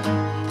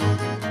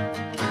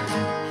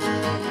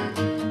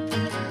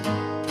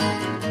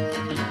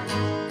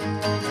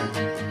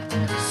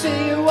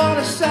 See you on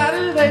a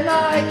Saturday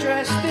night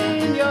dressed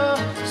in your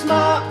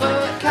smart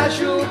but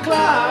casual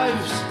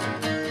clothes,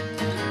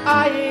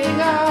 eyeing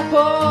up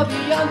all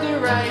the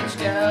underage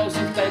girls.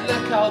 If they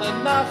look old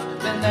enough,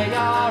 then they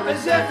are,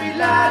 as every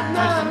lad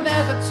knows. I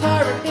never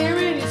tire of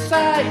hearing you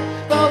say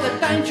all the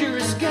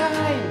dangerous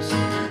games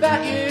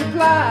that you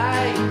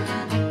play.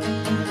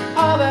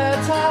 All the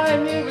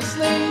time you were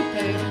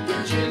sleeping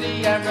with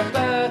Julie and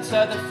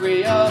Roberta, the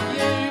three of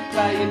you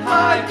playing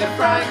hide the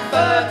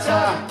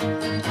Frankfurter.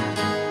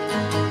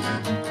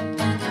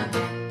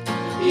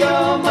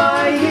 You're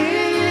my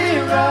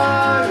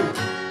hero.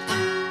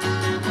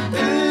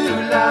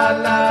 Ooh la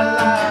la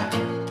la.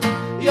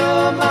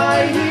 You're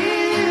my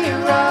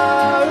hero.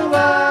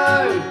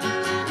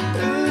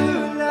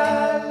 Ooh la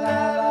la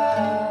la.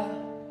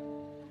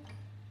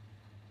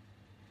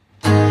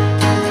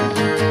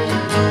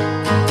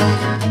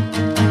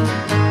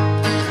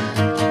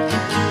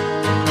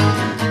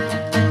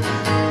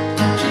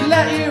 She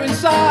let you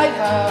inside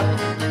her.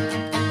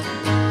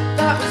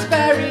 That was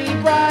very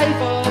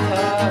brave of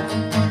her.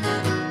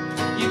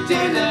 You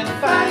didn't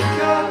thank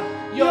her.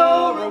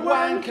 You're a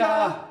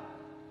wanker.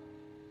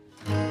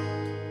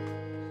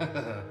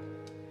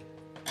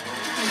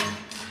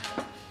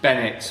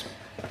 Bennett.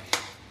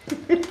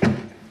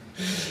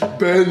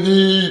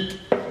 Benny.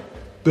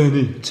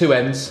 2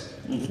 N's,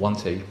 1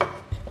 T.